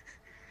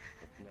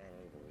 It's not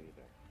over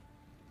either.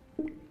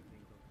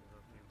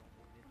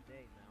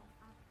 Midday now.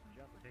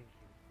 Just thank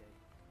you, midday.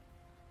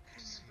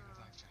 See you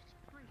alive, Jack.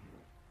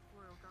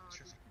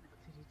 Sure thing. What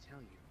did he tell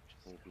you?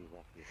 We'd be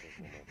lucky if there's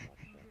no more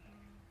bloodshed.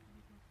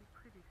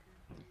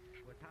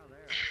 With how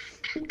they're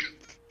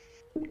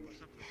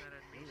Something that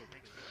at least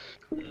makes me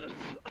feel cool.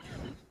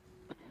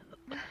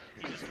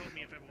 He just told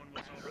me if everyone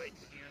was alright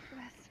in here.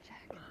 Rest,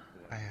 Jack.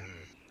 I am.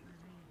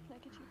 Can I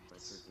get you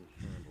rest?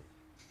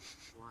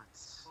 What?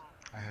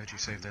 I heard you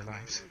saved their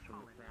lives.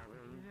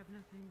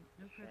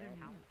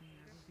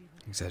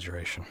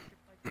 Exaggeration.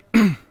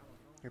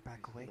 You're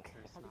back awake.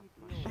 I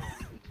mean,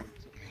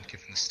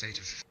 given the state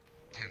of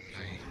him,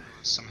 I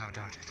somehow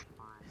doubt it.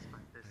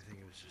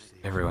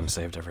 Everyone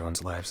saved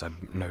everyone's lives.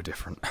 I'm no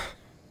different.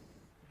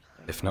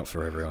 If not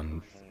for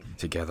everyone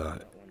together,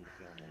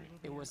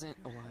 It wasn't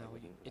a while.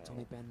 It's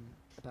only been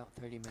about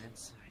 30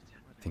 minutes.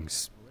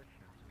 things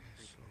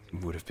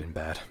would have been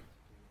bad.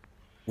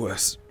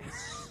 Worse.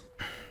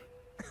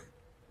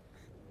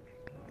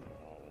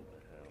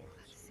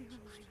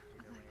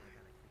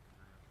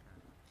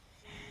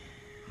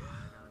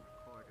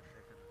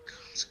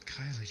 God,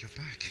 Kyler, you're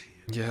back.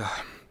 Yeah.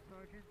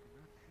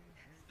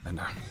 I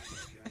know.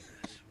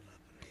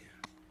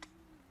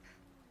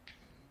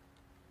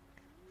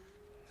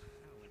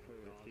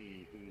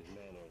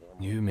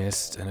 You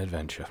missed an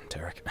adventure,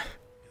 Tarek.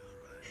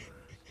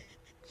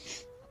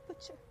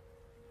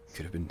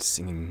 Could have been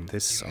singing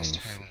this song.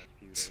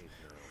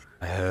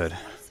 I heard.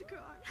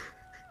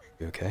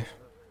 You okay?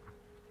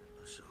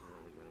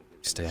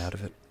 Stay out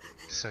of it.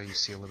 So you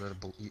see a little bit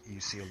of you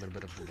see a little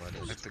bit of blood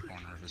at the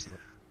corner of his lip.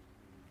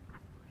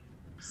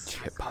 Did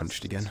you get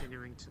punched again?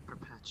 Continuing to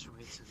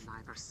perpetuate, and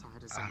neither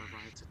side is on the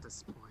right at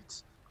this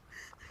point.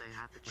 They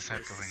had the Without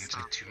choice to going into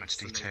stop too much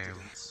this, and they detail.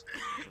 didn't.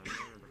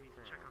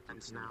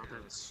 And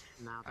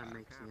now they're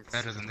making it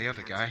Better than the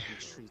other guy.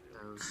 to treat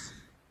those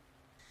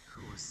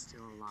who are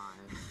still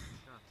alive.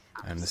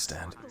 I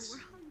understand. But we're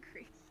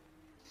hungry.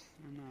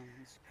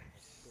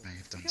 May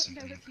have done I don't know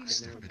something if you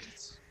stupid.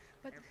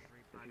 But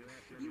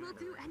you will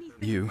do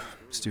anything You,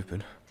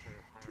 stupid.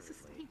 to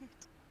sustain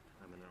it.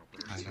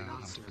 I know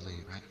how to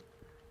believe, right?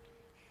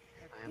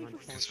 I am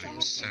That's why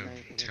you're so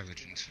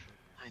intelligent.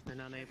 I've been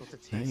unable to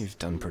Yeah, taste you've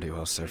done pretty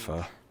well so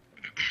far.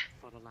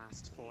 for the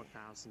last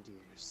 4,000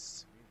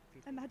 years.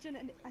 Imagine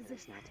an, as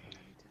if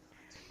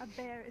A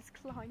bear is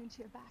clawing into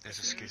your back. There's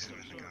a schism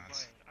in the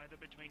guards. Either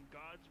between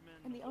guardsmen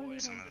And the only way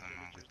Some of them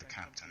are with the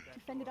captain. to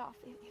fend it off,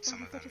 if Some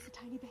only of for them, just a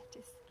tiny bit,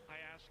 is I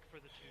ask for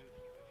the two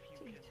if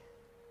you can.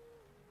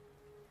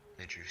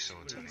 they drew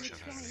swords on we're each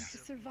other trying earlier. to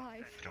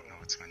survive. I don't know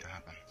what's going to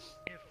happen.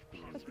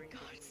 But the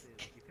guards.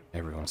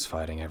 Everyone's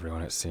fighting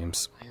everyone, it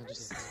seems. I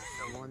understand.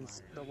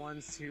 The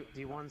ones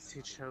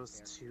who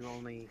chose to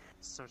only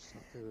search for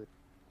food,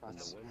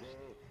 but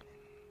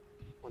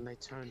when they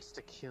turned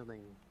to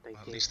killing, they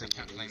Well, at gave least they them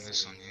can't the blame reason.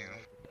 this on you.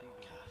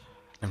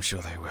 I'm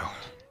sure they will.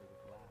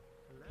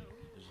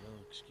 There's no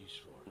excuse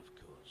for it, of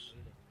course.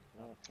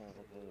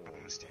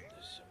 Honesty.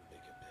 There's some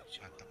bigger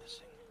picture we're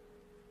missing.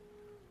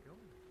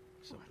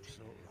 Something's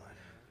not right.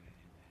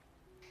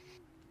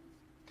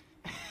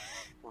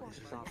 What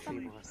is our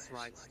people is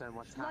right, then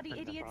what's Bloody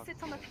happened idiot above?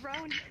 sits on the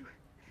throne who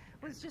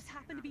was just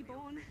happened to be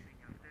born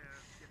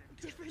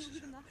differently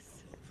than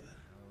us.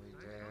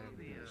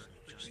 Yes.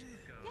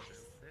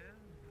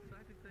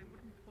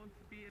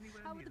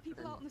 How are the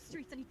people out on the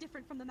streets any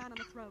different from the man on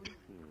the throne?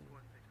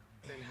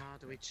 Then how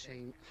do we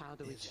change? How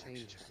do we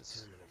change it?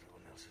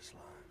 Everyone else's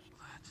lives.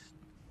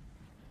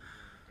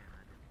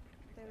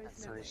 There is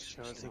So no way. he's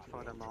choosing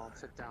for them all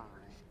to die.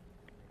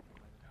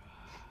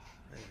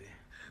 Maybe.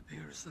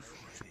 Here's the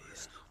fourth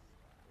beast.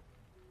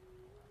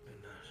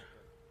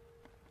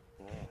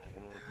 And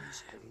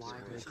why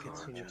do we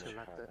continue to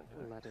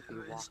let it be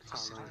walked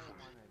all over?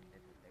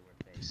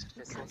 This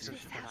Because is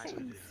this what I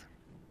happens.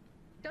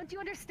 Don't you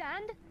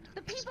understand?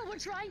 The people were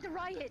trying to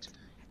riot.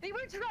 They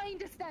were trying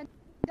to stand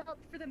up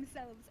for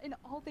themselves, and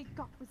all they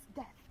got was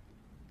death.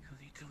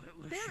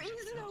 There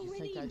is no You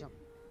think I winning. don't?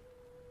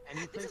 And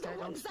you This is think a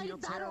I don't feel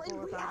one-sided battle, terrible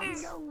and we about have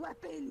it? no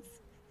weapons.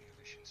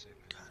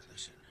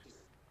 Listen.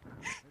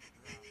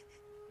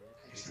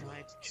 I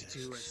tried to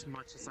do as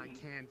much as I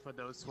can for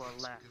those who are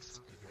left.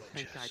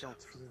 Think I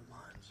don't feel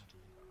much.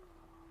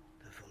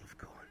 They're full of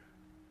corn.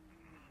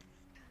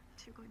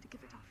 You're going to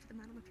give it off to the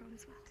man on the throne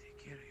as well. Take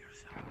care of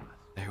yourself.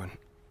 Anyone?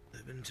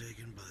 They've been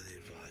taken by the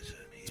advisor.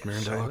 Is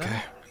Mirandel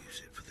okay?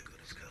 Use it for the good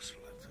of Castle.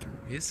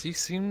 Yes, he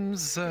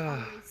seems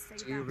Do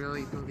you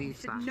really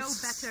believe that? Know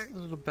better. a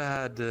little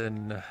bad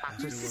in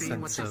After the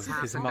seeing what sense has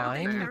of his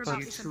happened, mind, do but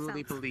you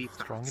truly believe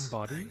that? strong in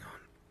body.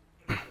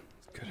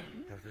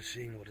 After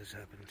seeing what has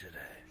happened today,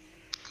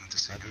 Going to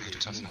say we have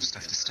tough enough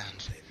stuff to stand.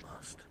 they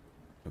must.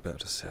 About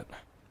to set.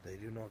 They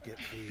do not get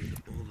food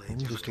or I'm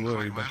labor. just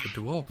worried about the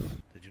dwarf.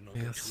 They do not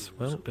get Yes, tools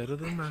well, or better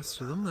than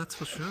most of them, that's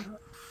for sure.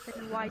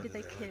 Then why did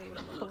they kill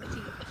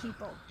 14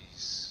 people?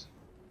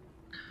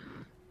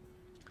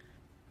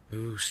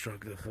 Who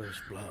struck the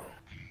first blow?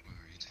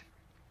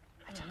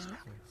 I don't know.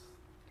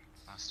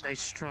 They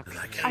struck.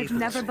 I've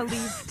never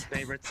believed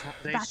They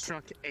that.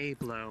 struck a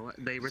blow.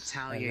 They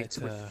retaliate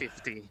And it, with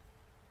 50.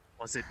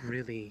 Was it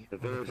really The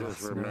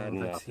villagers were No, mad that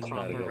enough to seemed try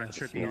to like go not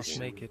retribution.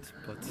 make it,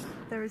 but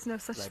There is no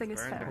such thing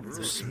as fair.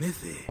 The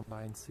smithy.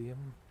 mine see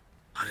him.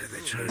 How did they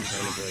turn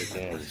Trying to break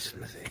the in.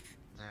 smithy?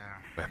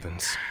 There.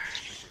 Weapons.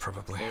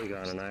 Probably.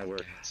 Aegon and I were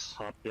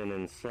hopped in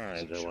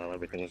inside while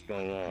everything was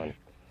going on.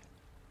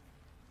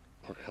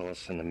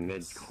 Portcullis in the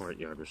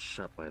mid-courtyard was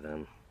shut by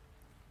them.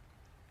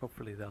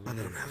 Hopefully they'll I let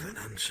don't him. have an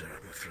answer,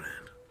 I'm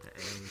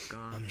afraid.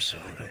 I'm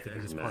sorry. I think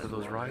he was part of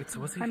those riots,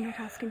 was he? I'm not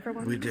asking for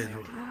one. We did. I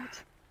don't know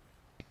it.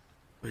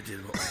 We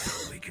did what we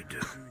thought we could do.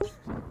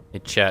 Hey,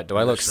 chat, do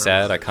I look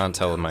sad? I can't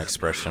tell with my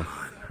expression.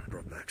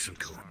 Brought back some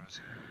corn.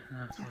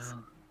 Yes.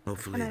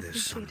 Hopefully And I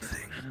there's appreciate it.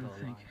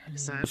 something.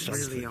 Is that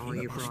really all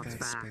you brought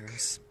back?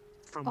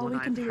 From All what we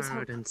can I've do is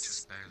heard hope. and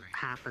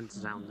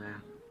happened down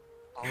there,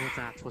 all of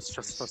that was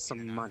just for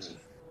some money.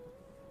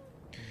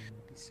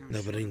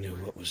 Nobody knew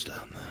what was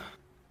down there.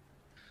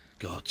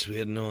 Gods, we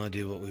had no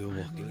idea what we were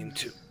walking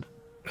into.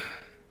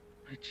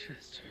 My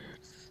chest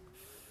hurts.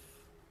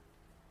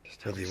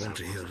 Whether you want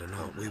to hear it or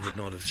not, we would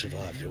not have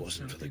survived if it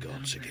wasn't for the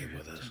gods who came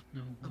with us.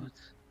 No, what?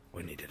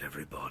 We needed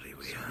everybody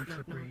we had.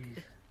 To breathe.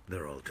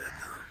 They're all dead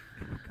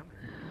now.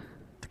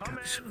 The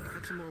gods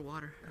Get some more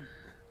water.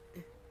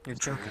 You're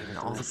joking.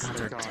 All the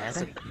guards are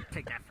dead.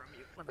 Take that from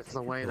you. It's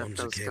the way The that ones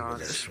who those came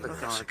with us guards, were the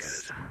the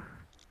guards,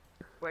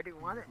 Where do you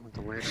want it?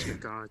 the way the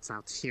guards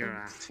out here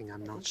are acting,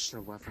 I'm not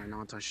sure whether or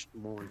not I should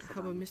mourn for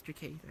How about them. Mr.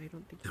 K? I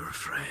don't think They're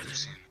afraid.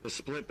 The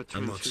split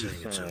between I'm the not two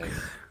saying it's sides. okay.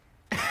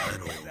 I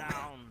don't.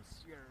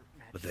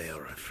 But they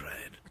are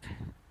afraid.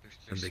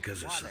 And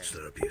because of such,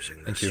 they're abusing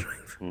their Thank you.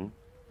 strength. I don't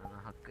know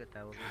how good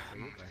that will be for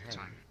you, but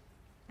hey.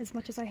 As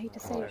much as I hate to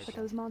say it, but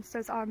those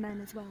monsters are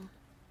men as well.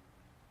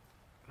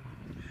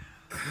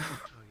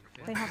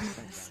 They have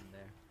mothers.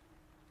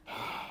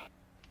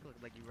 Look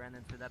like you ran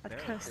into that But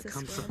barrel. curse There this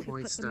comes a world who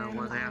point, put the though, man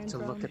where on they the have to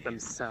Iron look Throne. at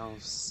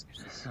themselves.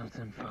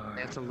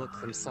 They have to look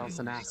at themselves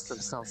and ask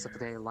themselves if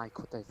they like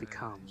what they've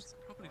become.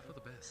 Probably for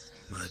the best.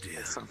 My dear,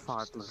 And so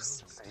far it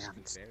looks they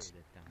haven't.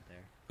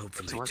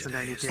 hopefully It wasn't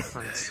today any is the day.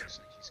 different.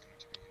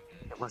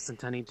 It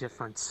wasn't any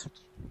different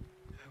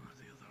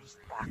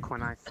back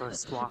when I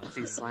first walked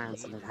these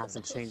lands, and it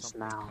hasn't changed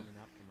now.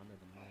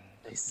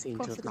 They seem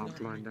to have not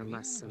learned their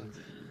lesson.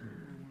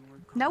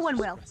 No one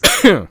will.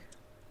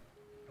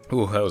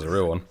 Ooh, that was a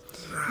real one.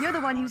 You're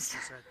the one who's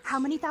how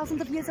many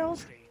thousands of years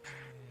old?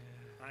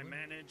 I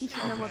manage You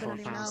should know more than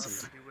anyone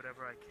else. to do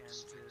whatever I can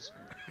to.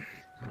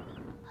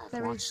 I've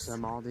There watched is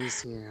them all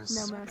these years.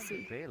 no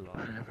mercy.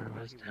 Whatever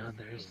was down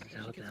there is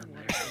still down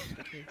there.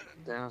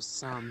 There are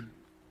some.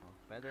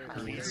 And they're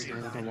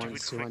the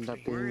ones who end up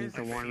being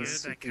the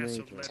ones who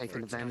get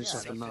taken advantage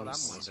of the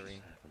most.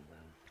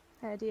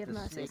 The idea of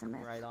Just mercy is a sneak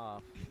myth. right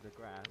off the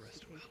grass.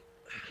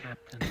 The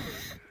captain,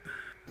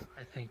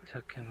 I think,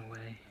 took him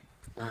away.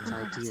 That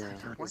idea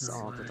is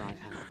all that I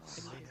have.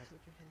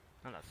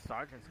 And the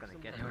sergeant's gonna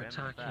get They to were him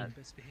talking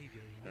with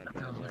that.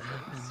 about what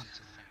happened.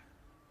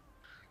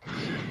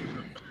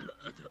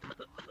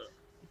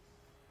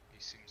 He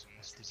seems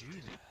almost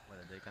What,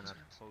 are they gonna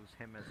pose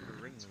him as the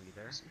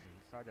ringleader? He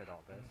started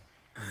all this.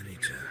 I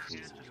need to.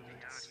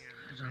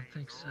 I don't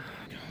think so.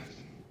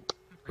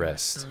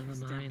 Rest Still in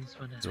the mines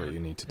when it is what you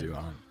need to do,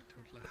 Arm.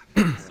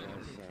 I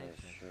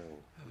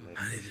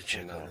need to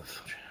check on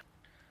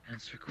the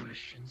answer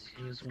questions.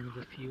 He was one of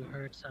the few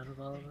hurts out of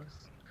all of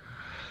us.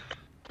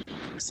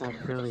 Is that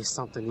really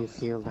something you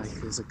feel like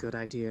is a good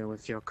idea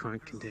with your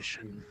current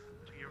condition?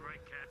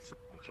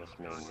 Just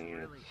may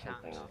need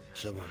something.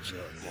 Someone's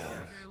got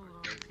more.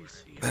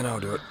 Then I'll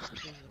do it.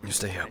 You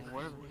stay here.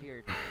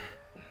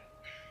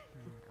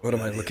 What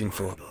am I looking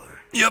for?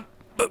 Yep,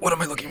 but what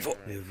am I looking for?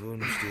 You've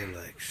wounds to your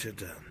legs. Sit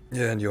down.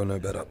 Yeah, and you'll know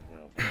better.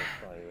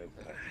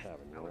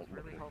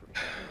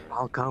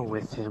 I'll go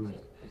with him,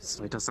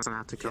 so he doesn't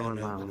have to go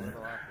alone.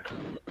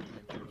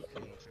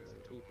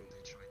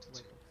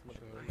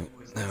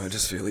 Now I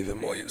just feel even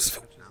more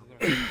useful.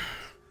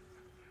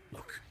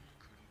 Look,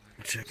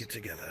 we'll check it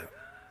together.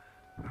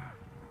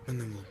 And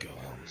then we'll go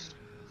home.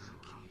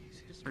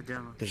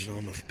 There's not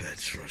enough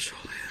beds for us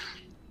all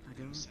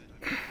here.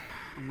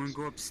 I'm gonna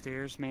go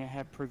upstairs. May I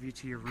have privy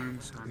to your room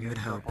so I can Good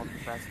help. all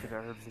the basket of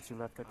herbs that you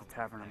left at the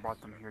tavern and brought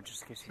them here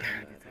just in case you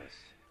needed this.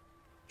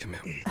 Come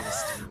here.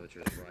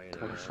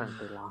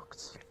 Perfectly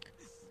locked.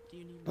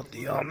 Not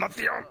the arm, not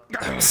the arm!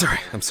 I'm sorry,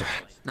 I'm sorry.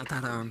 Not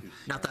that arm.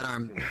 Not that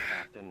arm.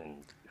 Captain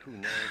and who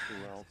knows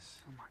who else.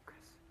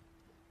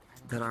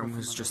 That arm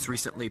was just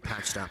recently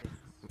patched up.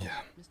 Yeah.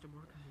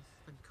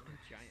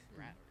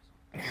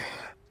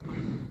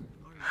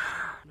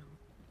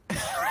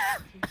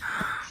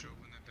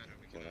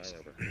 What I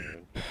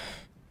overheard.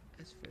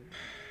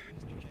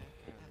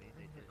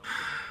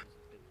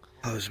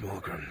 How's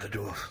Morgan, the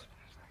dwarf?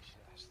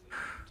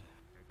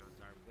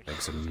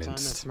 Legs are Done as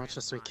minced. much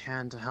as we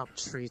can to help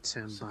treat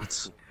him,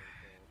 but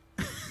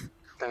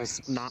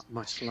there's not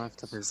much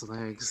left of his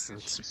legs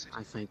that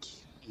I think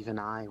even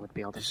I would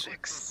be able to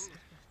fix.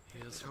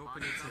 There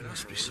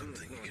must be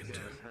something you can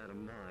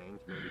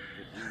do.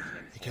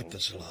 He kept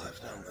us alive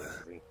down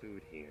there.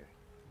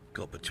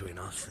 Got between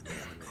us and the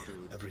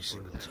enemy every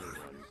single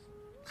time.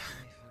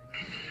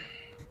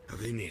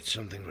 If we need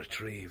something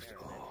retrieved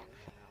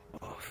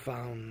or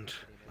found,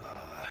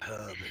 a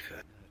herb,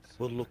 if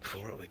we'll look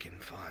for it, we can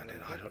find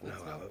it. I don't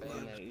know how it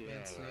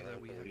works.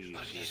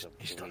 But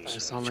he's done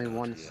There's so only much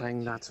one good.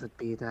 thing that would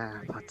be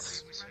there,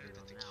 but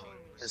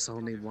there's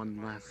only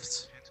one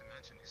left.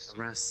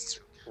 The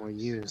rest were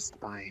used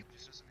by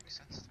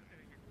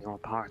your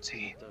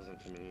party.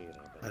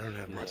 I don't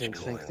have I much didn't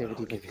think they coin, would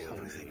I'll even give you come.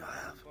 everything I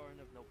have.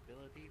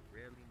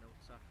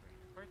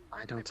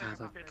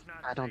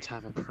 I don't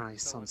have a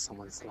price on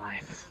someone's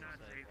life.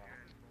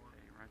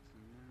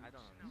 I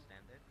don't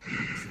understand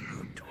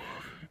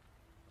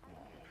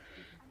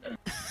it.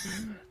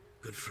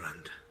 Good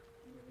friend.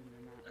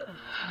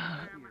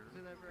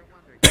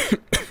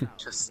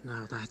 Just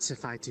know that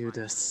if I do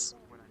this,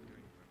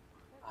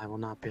 I will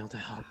not be able to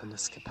help in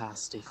this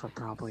capacity for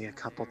probably a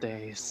couple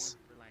days.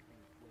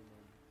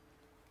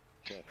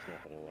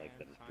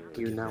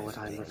 You know what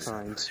I'm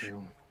referring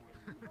to.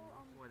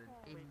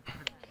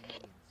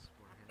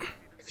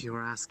 If you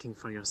were asking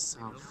for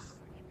yourself,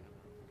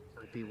 it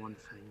would be one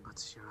thing,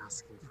 but you're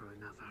asking for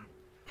another.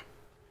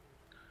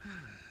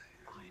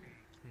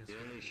 The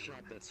only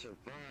shot that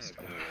survived.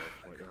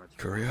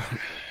 Courier?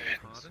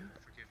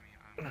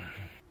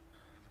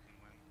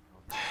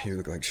 You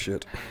look like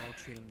shit. We'll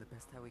treat him the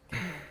best that we can.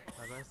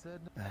 As I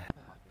said,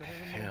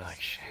 I feel like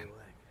shit.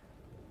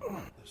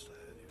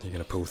 You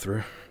gonna pull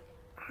through?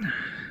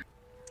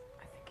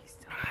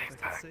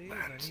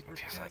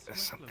 Feels like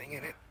there's something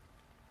in it.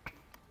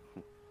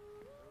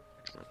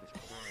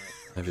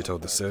 Have you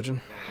told the surgeon?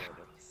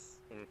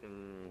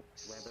 Anything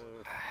leather,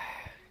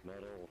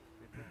 metal.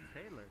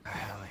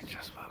 I only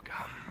just woke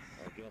up.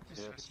 I'll get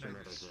this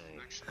another day.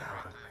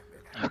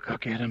 I'll go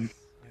get him.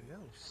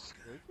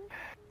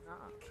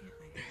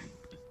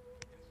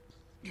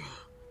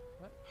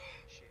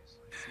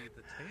 See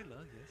the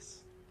tailor,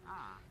 yes.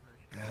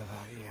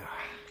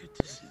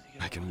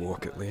 I can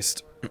walk at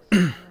least.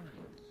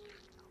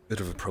 Bit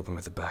of a problem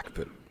with the back,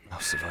 but I'll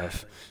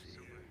survive.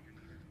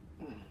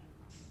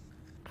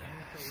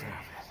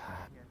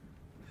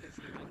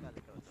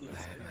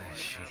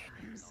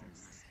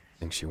 I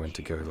think she went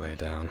to go lay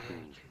down.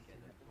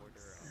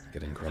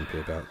 Getting grumpy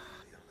about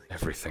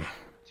everything,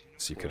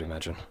 as you could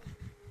imagine.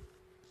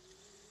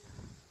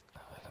 I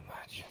would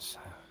imagine so.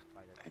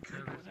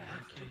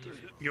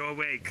 You're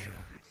awake.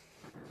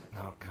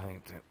 Not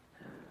going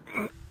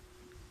to.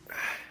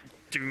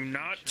 Do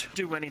not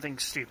do anything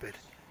stupid.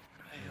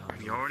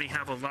 We already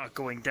have a lot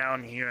going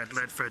down here at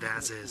Ledford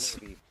as is.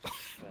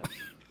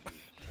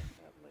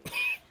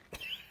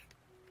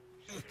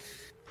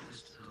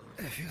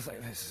 It feels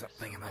like there's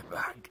something in my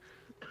back.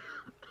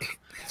 It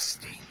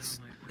stings.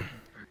 The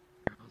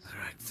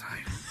right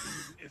time.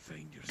 You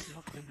find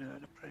yourself in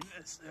an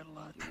apprentice there,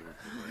 lad.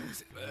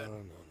 Is it bad? No.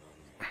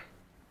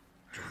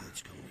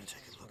 Druid's coming to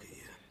take a look at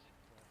you.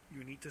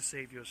 You need to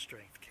save your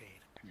strength,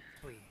 Cade.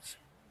 Please.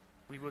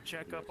 We will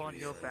check up on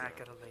your back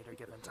at a later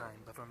given time,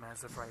 but from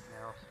as of right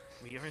now,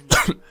 we are in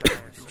dire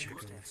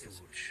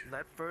circumstances.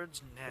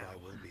 Ledford's now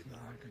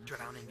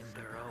drowning in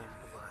their own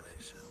blood.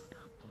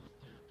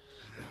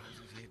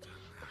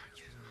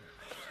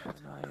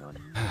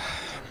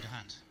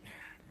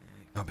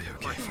 I'll be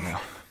okay for now.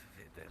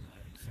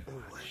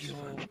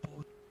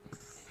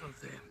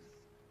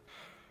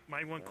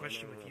 My one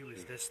question with you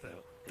is this,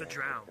 though. The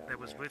Drow that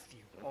was with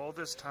you all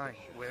this time,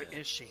 where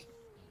is she?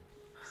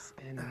 It's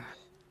been over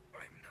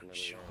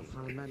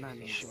a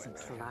month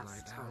since the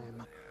last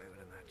time.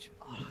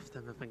 All of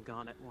them have been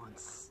gone at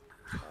once.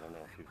 I don't know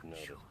if you've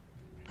noticed.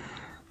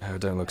 Oh,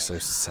 don't look so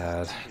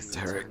sad,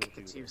 Derek.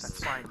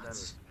 That's fine, then.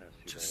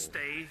 Just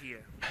stay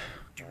here.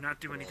 Do not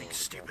do anything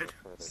stupid.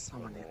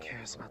 Someone who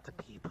cares about the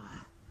people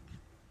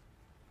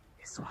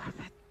is worth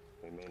it.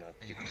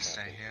 Are you gonna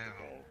stay here?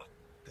 Or?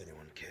 If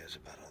anyone cares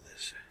about all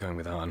this, Going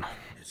with On.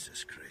 it's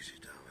just crazy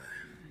down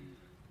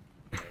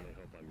I only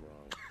hope I'm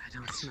wrong. I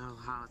don't know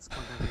how it's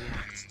going to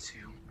react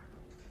to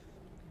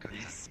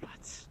this,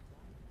 but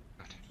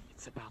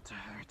it's about to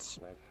hurt.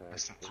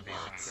 It's not to be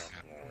honest.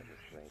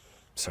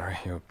 Sorry,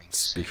 you're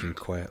speaking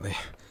quietly.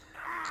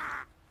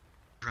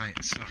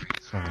 Right, sorry.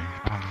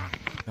 Oh,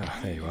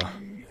 there you are.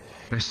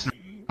 It's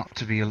not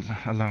to be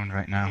alone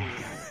right now.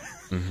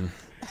 Mm-hmm.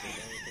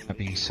 That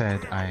being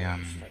said, I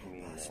am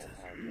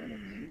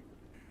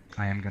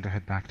going to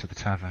head back to the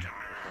tavern.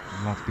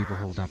 A lot of people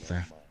hold up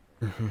there.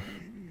 Mm-hmm.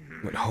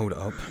 But hold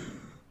up.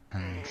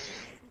 And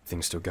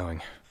things still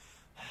going.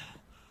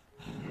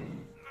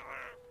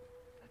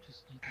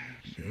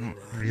 Not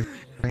really.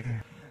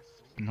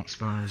 Not as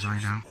far as I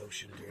know.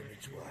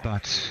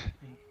 But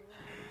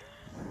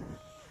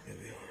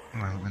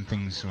well, when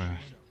things were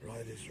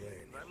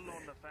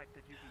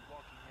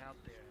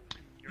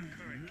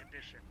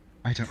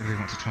I don't really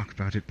want to talk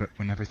about it, but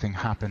when everything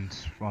happened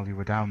while you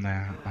were down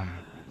there,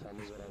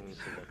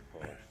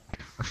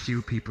 a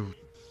few people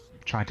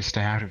tried to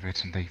stay out of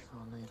it and they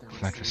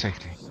fled for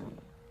safety.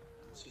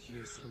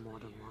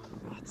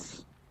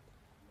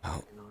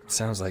 Well,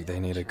 sounds like they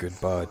need a good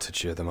bard to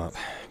cheer them up,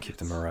 keep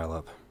the morale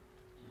up.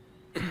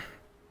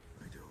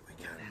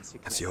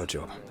 That's your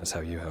job. That's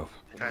how you help.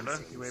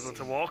 Kyler, you able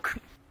to walk?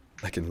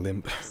 I can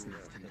limp.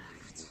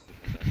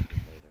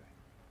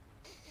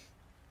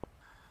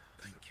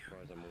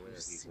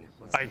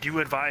 I do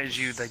advise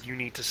you that you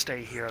need to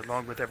stay here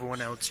along with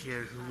everyone else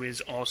here who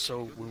is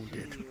also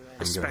wounded,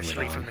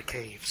 especially from the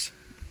caves.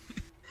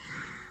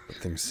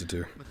 Things to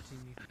do.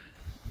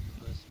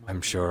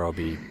 I'm sure I'll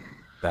be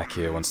back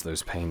here once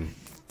those pain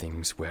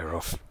things wear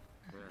off.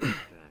 You'll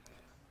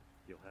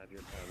have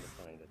your time to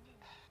find it.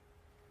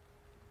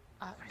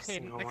 Okay,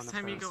 next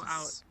time you go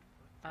out,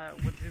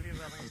 would you be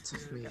willing to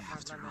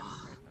have them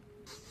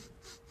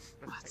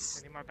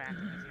with any more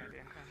bandages?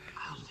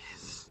 I'll live.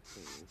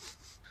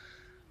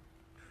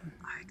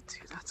 I do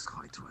that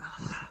quite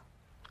well.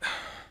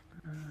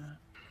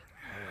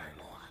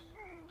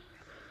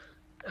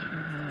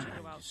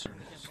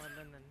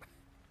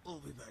 We'll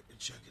be back to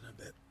check in a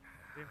bit.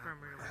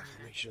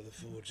 Make sure the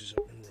forge is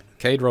up and running.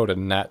 Cade rolled a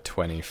nat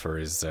 20 for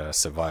his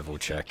survival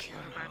check,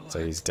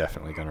 so he's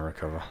definitely going to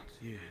recover.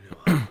 Yeah, no,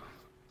 I'll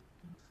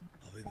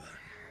be back.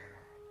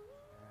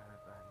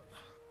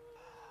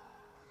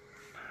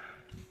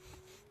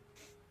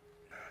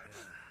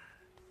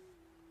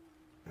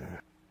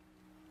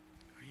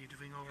 Are you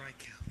doing alright,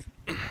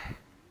 Kel?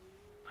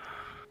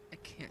 I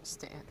can't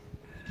stand.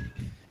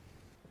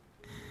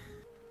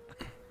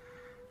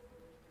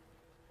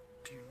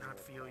 Do you not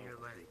feel your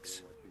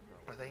legs?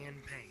 Are they in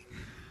pain?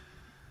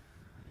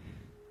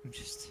 I'm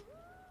just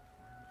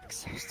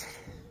exhausted.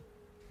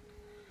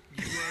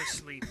 You were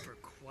asleep for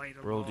quite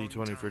a Roll long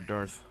d20 time. for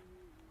Darth.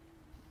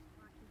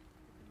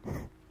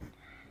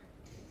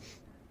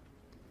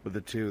 With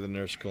the 2, the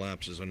nurse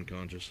collapses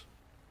unconscious.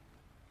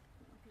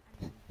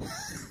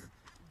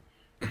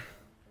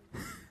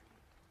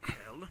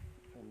 Kel?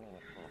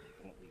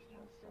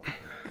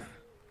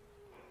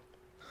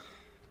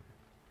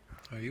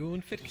 Are you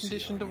in fit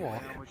condition to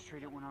walk? I was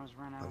treated when I was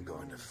run out. I'm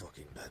going to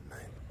fucking bed, mate.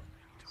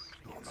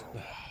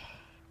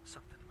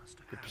 Something must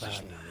have Good happened.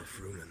 position in enough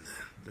room in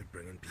there. They're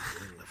bringing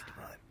people in left and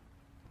right.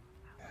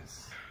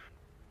 Yes.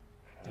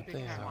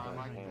 They are.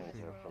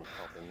 From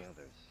helping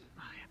others.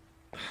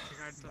 You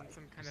guys done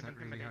some kind Is of that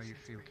really how you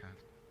intimidation? feel, Kat?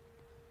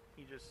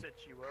 He just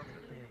sets you up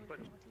and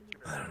puts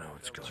I don't know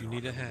what's going on. Do you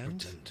need a hand?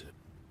 Pretend to.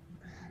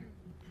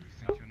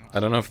 I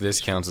don't know if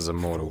this counts as a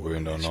mortal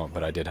wound or not,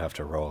 but I did have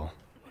to roll.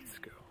 Let's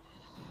go.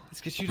 Let's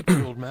get you to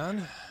bed, old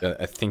man.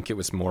 I think it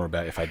was more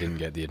about if I didn't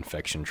get the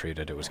infection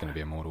treated, it was going to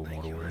be a mortal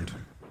wound.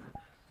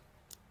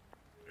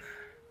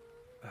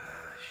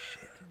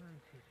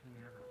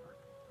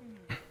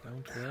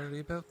 Don't worry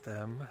about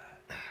them.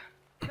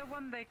 The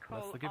one they call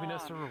Unless they're giving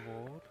us a Arm,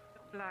 reward.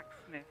 the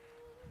blacksmith.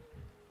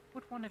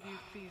 Would one of you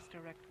please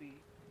direct me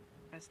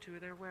as to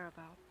their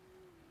whereabouts?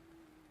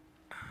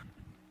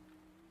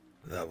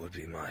 That would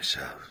be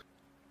myself.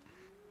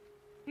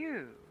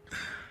 You.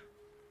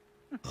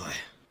 Aye.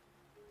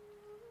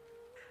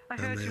 I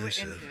heard you were Yes,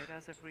 sir. injured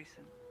as of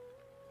recent.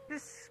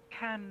 This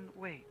can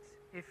wait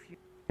if you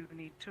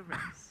need to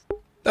rest.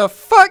 The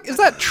fuck? Is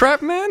that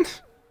Trap Man?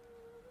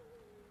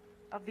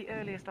 Of the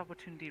earliest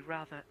opportunity,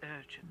 rather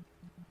urgent.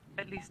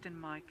 At least in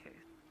my case.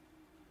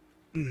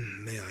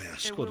 May I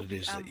ask There what will it be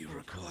is that you ample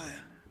require?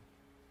 time.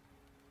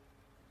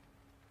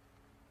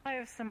 I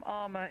have some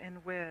armor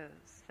and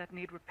wares that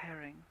need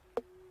repairing,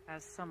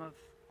 as some of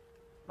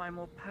my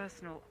more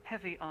personal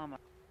heavy armor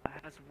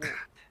has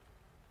warped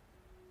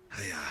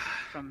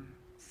from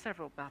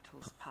several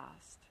battles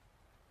past.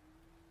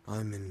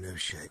 I'm in no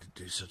shape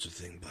to do such a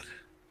thing, but...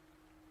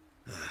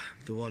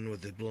 the one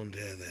with the blonde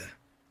hair there.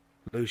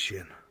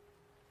 Lucian.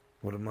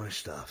 One of my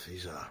staff.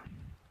 He's our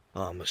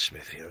armor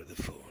smith here at the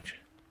forge.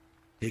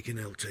 He can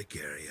help take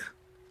care of you.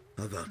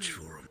 I vouch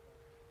for him.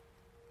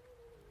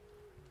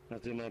 I'll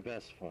do my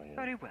best for you.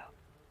 Very well.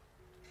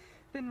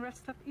 Then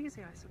rest up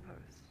easy, I suppose.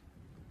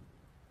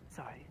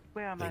 Sorry,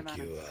 where are my Thank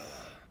manners? you,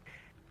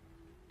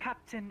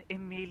 Captain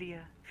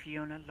Emilia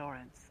Fiona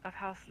Lawrence of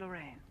House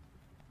Lorraine.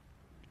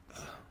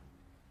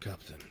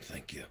 Captain,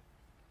 thank you.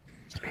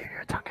 Spear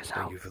your tongue is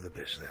Thank out. you for the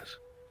business.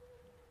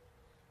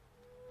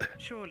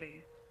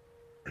 Surely.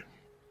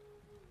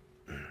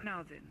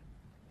 Now then.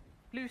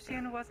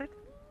 Lucian, was it?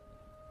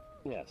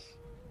 Yes.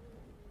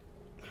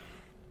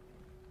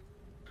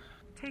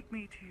 Take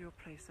me to your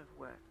place of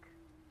work.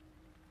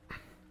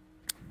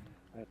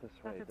 Right this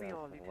way That'll be down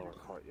all to it the lower is.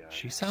 courtyard.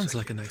 She sounds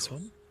like a nice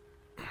one.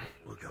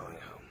 We're going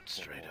home,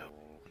 straight up.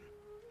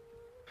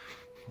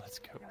 Let's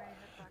go.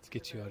 Let's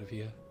get you out of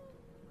here.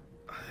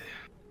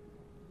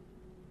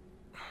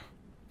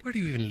 Where do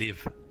you even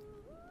live?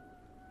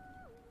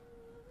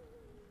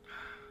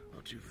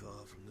 Not too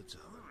far from the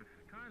tower.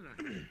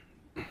 Kyler.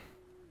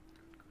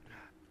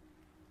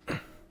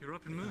 You're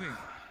up and moving.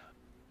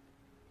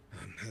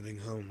 I'm heading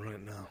home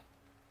right now.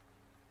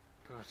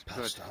 Good,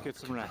 Passed good. out, Get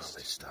some can rest.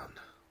 hardly stand.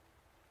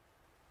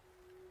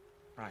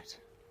 Right.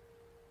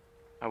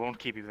 I won't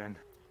keep you then.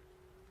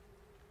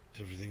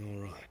 Is everything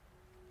all right?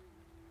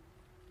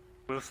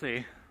 We'll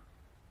see.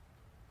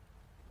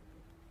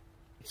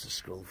 It's a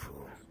scroll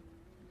for.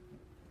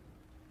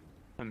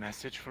 A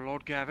message for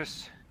Lord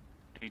Gavis.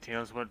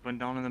 Details what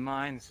went on in the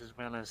mines as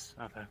well as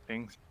other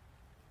things.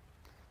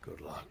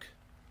 Good luck.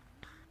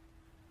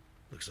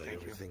 Looks like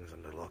Thank you. everything's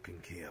under lock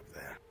and key up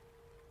there.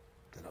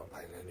 They're not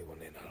letting anyone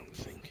in, I don't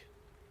think.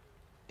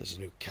 There's a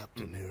new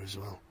captain here as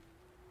well.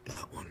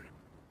 That one.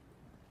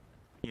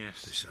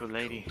 Yes, They the sound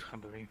lady, cold. I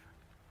believe.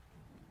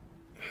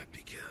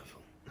 Be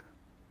careful.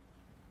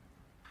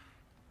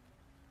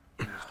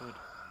 Understood.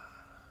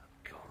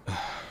 God.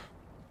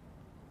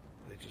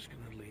 They're just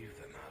gonna leave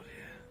them out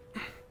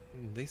here.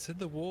 They said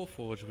the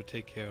Warforged would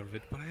take care of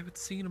it, but I haven't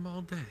seen him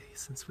all day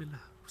since we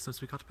left, since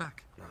we got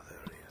back. No, there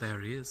he is. There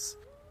he is.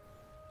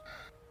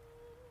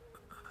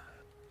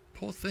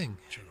 Poor thing.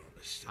 Turn on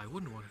this stick. I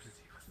wouldn't want to deal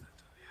with it,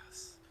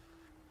 yes.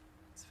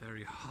 It's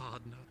very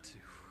hard not to.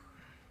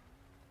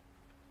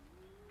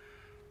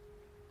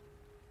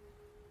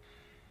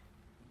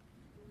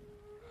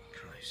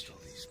 Christ, all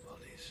these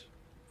bodies.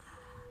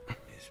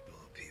 These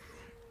poor people.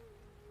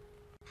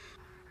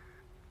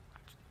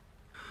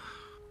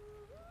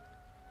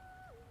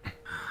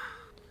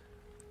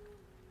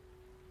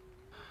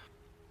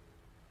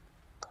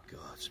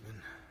 Guardsmen.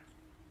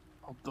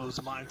 Hope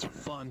those mines are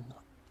fun.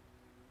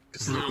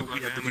 Because look what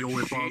we had to deal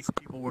with while the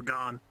people were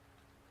gone.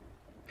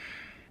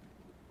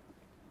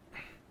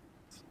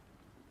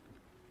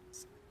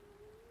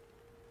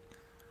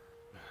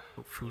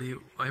 Hopefully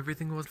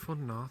everything was for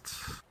naught.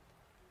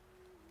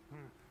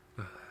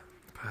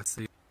 Perhaps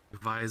the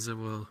advisor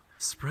will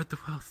spread the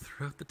wealth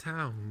throughout the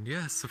town.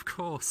 Yes, of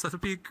course.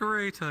 That'd be a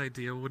great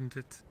idea, wouldn't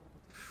it?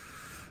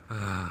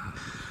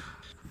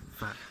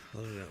 Fat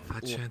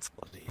chance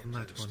on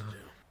that one, huh?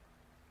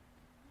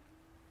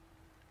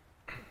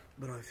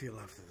 But I feel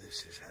after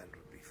this, his hand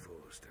would be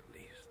forced at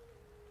least.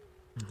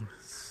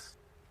 Yes.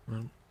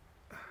 Well,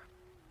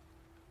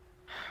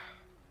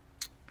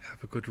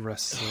 have a good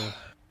rest, sir.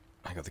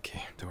 I got the key.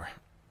 Don't worry.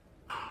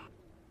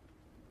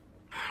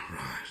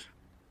 Right.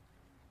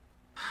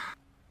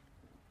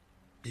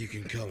 You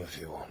can come if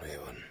you want,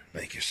 Ewan.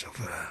 Make yourself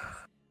at home.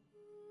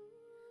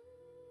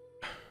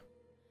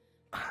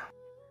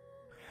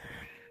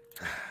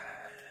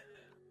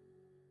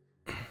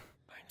 I'm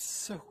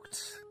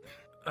soaked.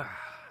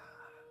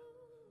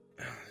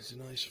 There's a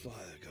nice fire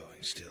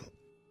going still.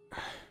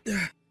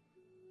 I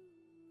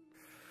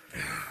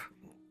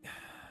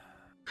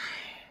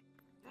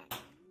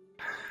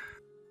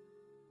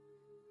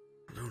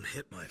don't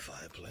hit my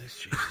fireplace,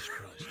 Jesus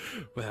Christ.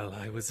 Well,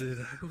 I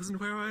wasn't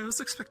where I was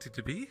expected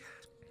to be.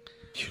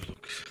 You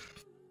look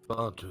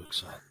far too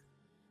excited.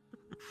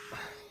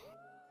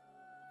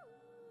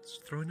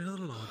 Just throw another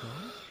log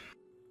on.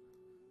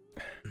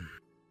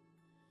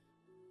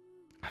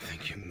 I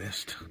think you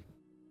missed.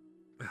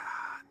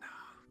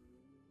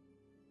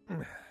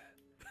 No.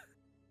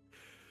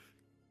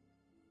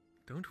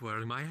 Don't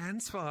worry, my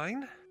hand's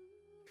fine.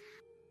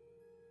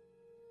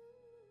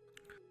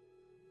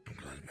 I'm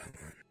glad about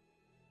that.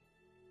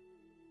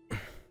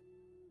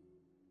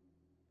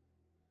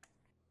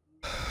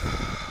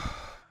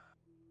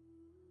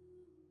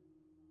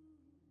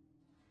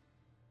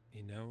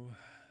 You know,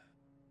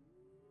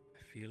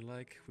 I feel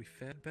like we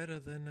fared better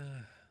than,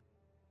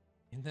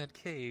 in that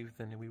cave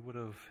than we would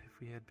have if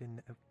we had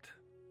been out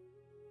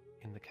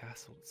in the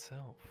castle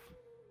itself.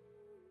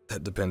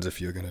 That depends if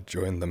you're gonna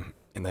join them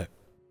in that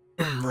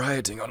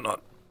rioting or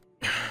not.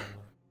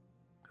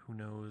 Who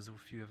knows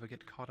if you ever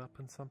get caught up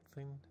in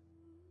something?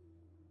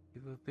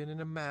 You have been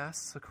in a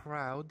mass, a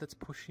crowd that's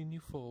pushing you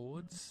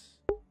forwards.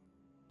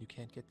 You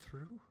can't get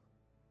through?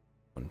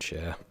 One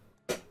chair.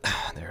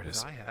 There it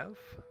is. I have.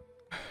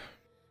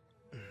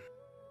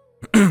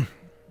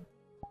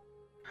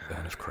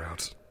 Fan of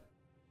crowds.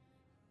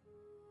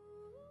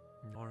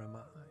 Nor am I.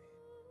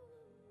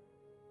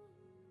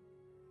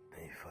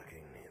 Me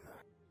fucking neither.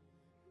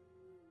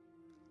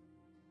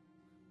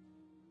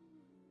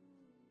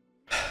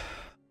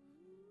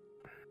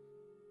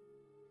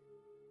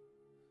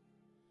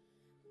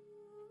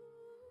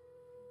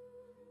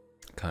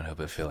 Can't help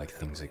but feel like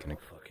things are gonna.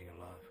 Fucking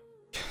alive.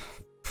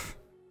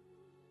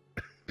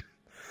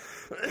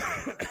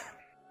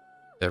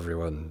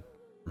 Everyone.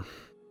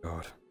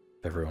 God.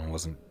 If everyone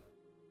wasn't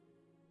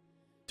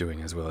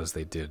doing as well as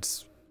they did,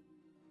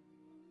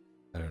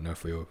 I don't know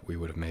if we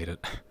would have made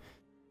it.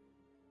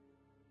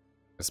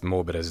 As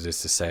morbid as it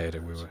is to say it,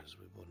 we were.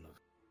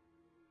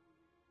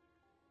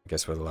 I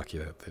guess we're lucky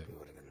that the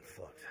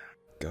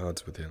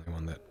guards were the only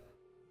one that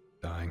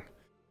dying.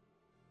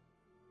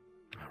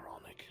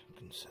 Ironic,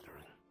 considering.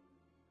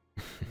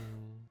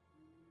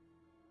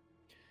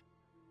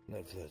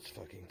 Netflix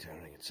fucking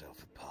tearing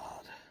itself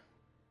apart.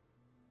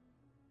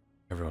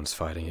 Everyone's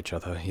fighting each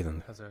other,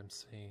 even As I'm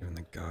saying. even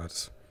the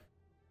guards.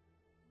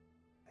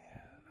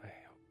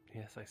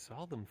 Yes, I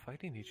saw them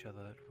fighting each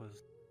other. It was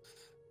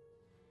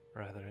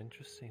rather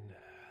interesting.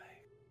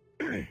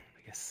 I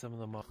guess some of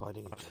them are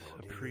fighting not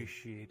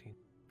appreciating.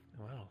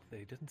 Well,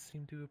 they didn't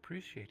seem to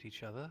appreciate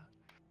each other.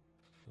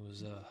 It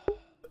was a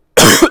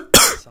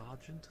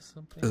sergeant or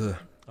something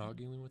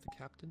arguing with the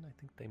captain. I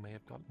think they may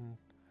have gotten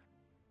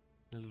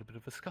a little bit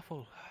of a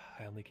scuffle.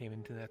 I only came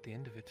into that at the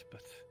end of it,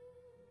 but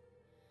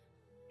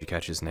Did you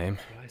catch his name?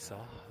 that's what I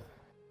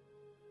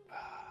saw.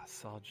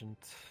 Sergeant,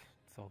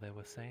 that's all they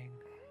were saying.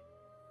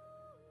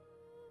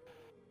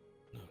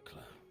 No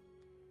clue.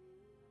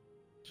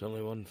 There's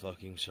only one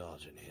fucking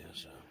sergeant here,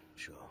 so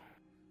sure.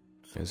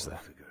 Is there?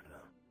 Figure it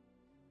out.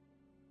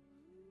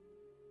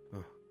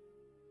 Huh.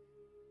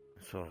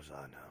 As far as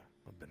I know,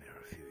 I've been here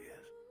a few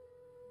years.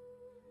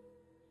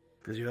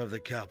 Because you have the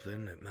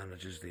captain that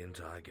manages the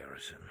entire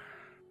garrison.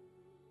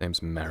 Name's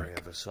And Merrick. you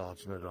have a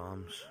sergeant at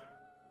arms.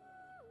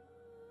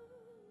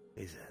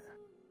 Is it?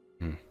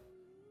 Hmm.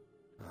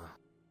 Oh.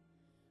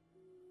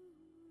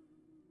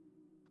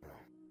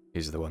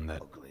 He's the one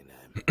that Ugly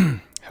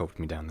name. helped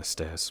me down the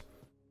stairs.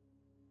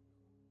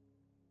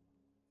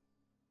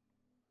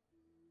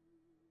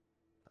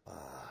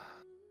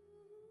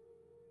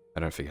 I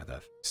don't forget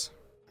that face.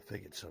 I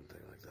figured something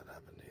like that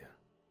happened to you.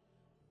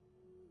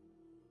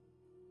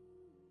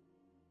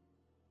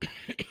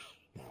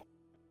 No.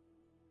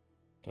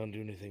 Don't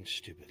do anything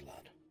stupid,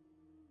 lad.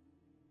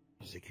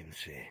 As you can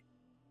see,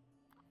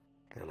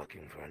 they're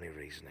looking for any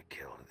reason to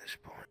kill at this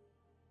point.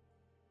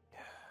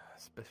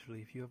 Especially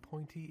if you have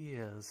pointy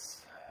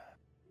ears.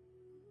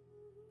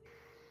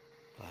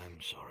 I'm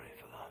sorry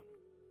for that.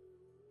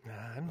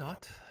 I'm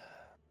not.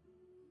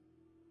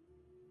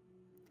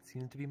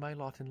 Seems to be my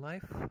lot in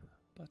life,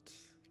 but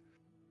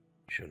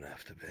Shouldn't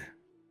have to be.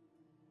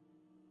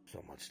 There's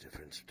not much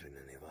difference between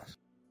any of us.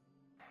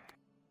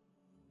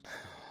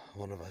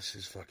 One of us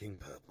is fucking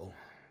purple.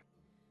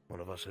 One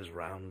of us has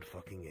round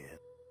fucking ears.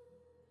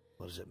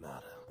 What does it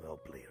matter? We all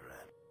bleed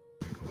red.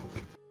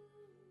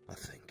 I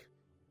think.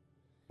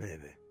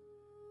 Maybe.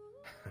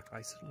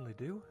 I certainly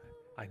do.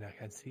 I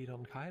can see it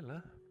on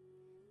Kyler.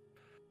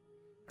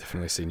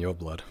 Definitely seen your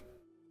blood.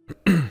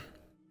 I've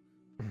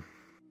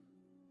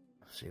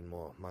seen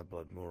my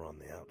blood more on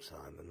the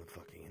outside than the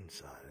fucking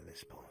inside at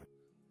this point.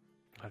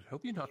 I'd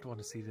hope you not want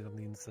to see it on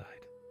the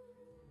inside.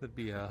 There'd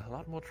be a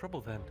lot more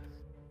trouble then.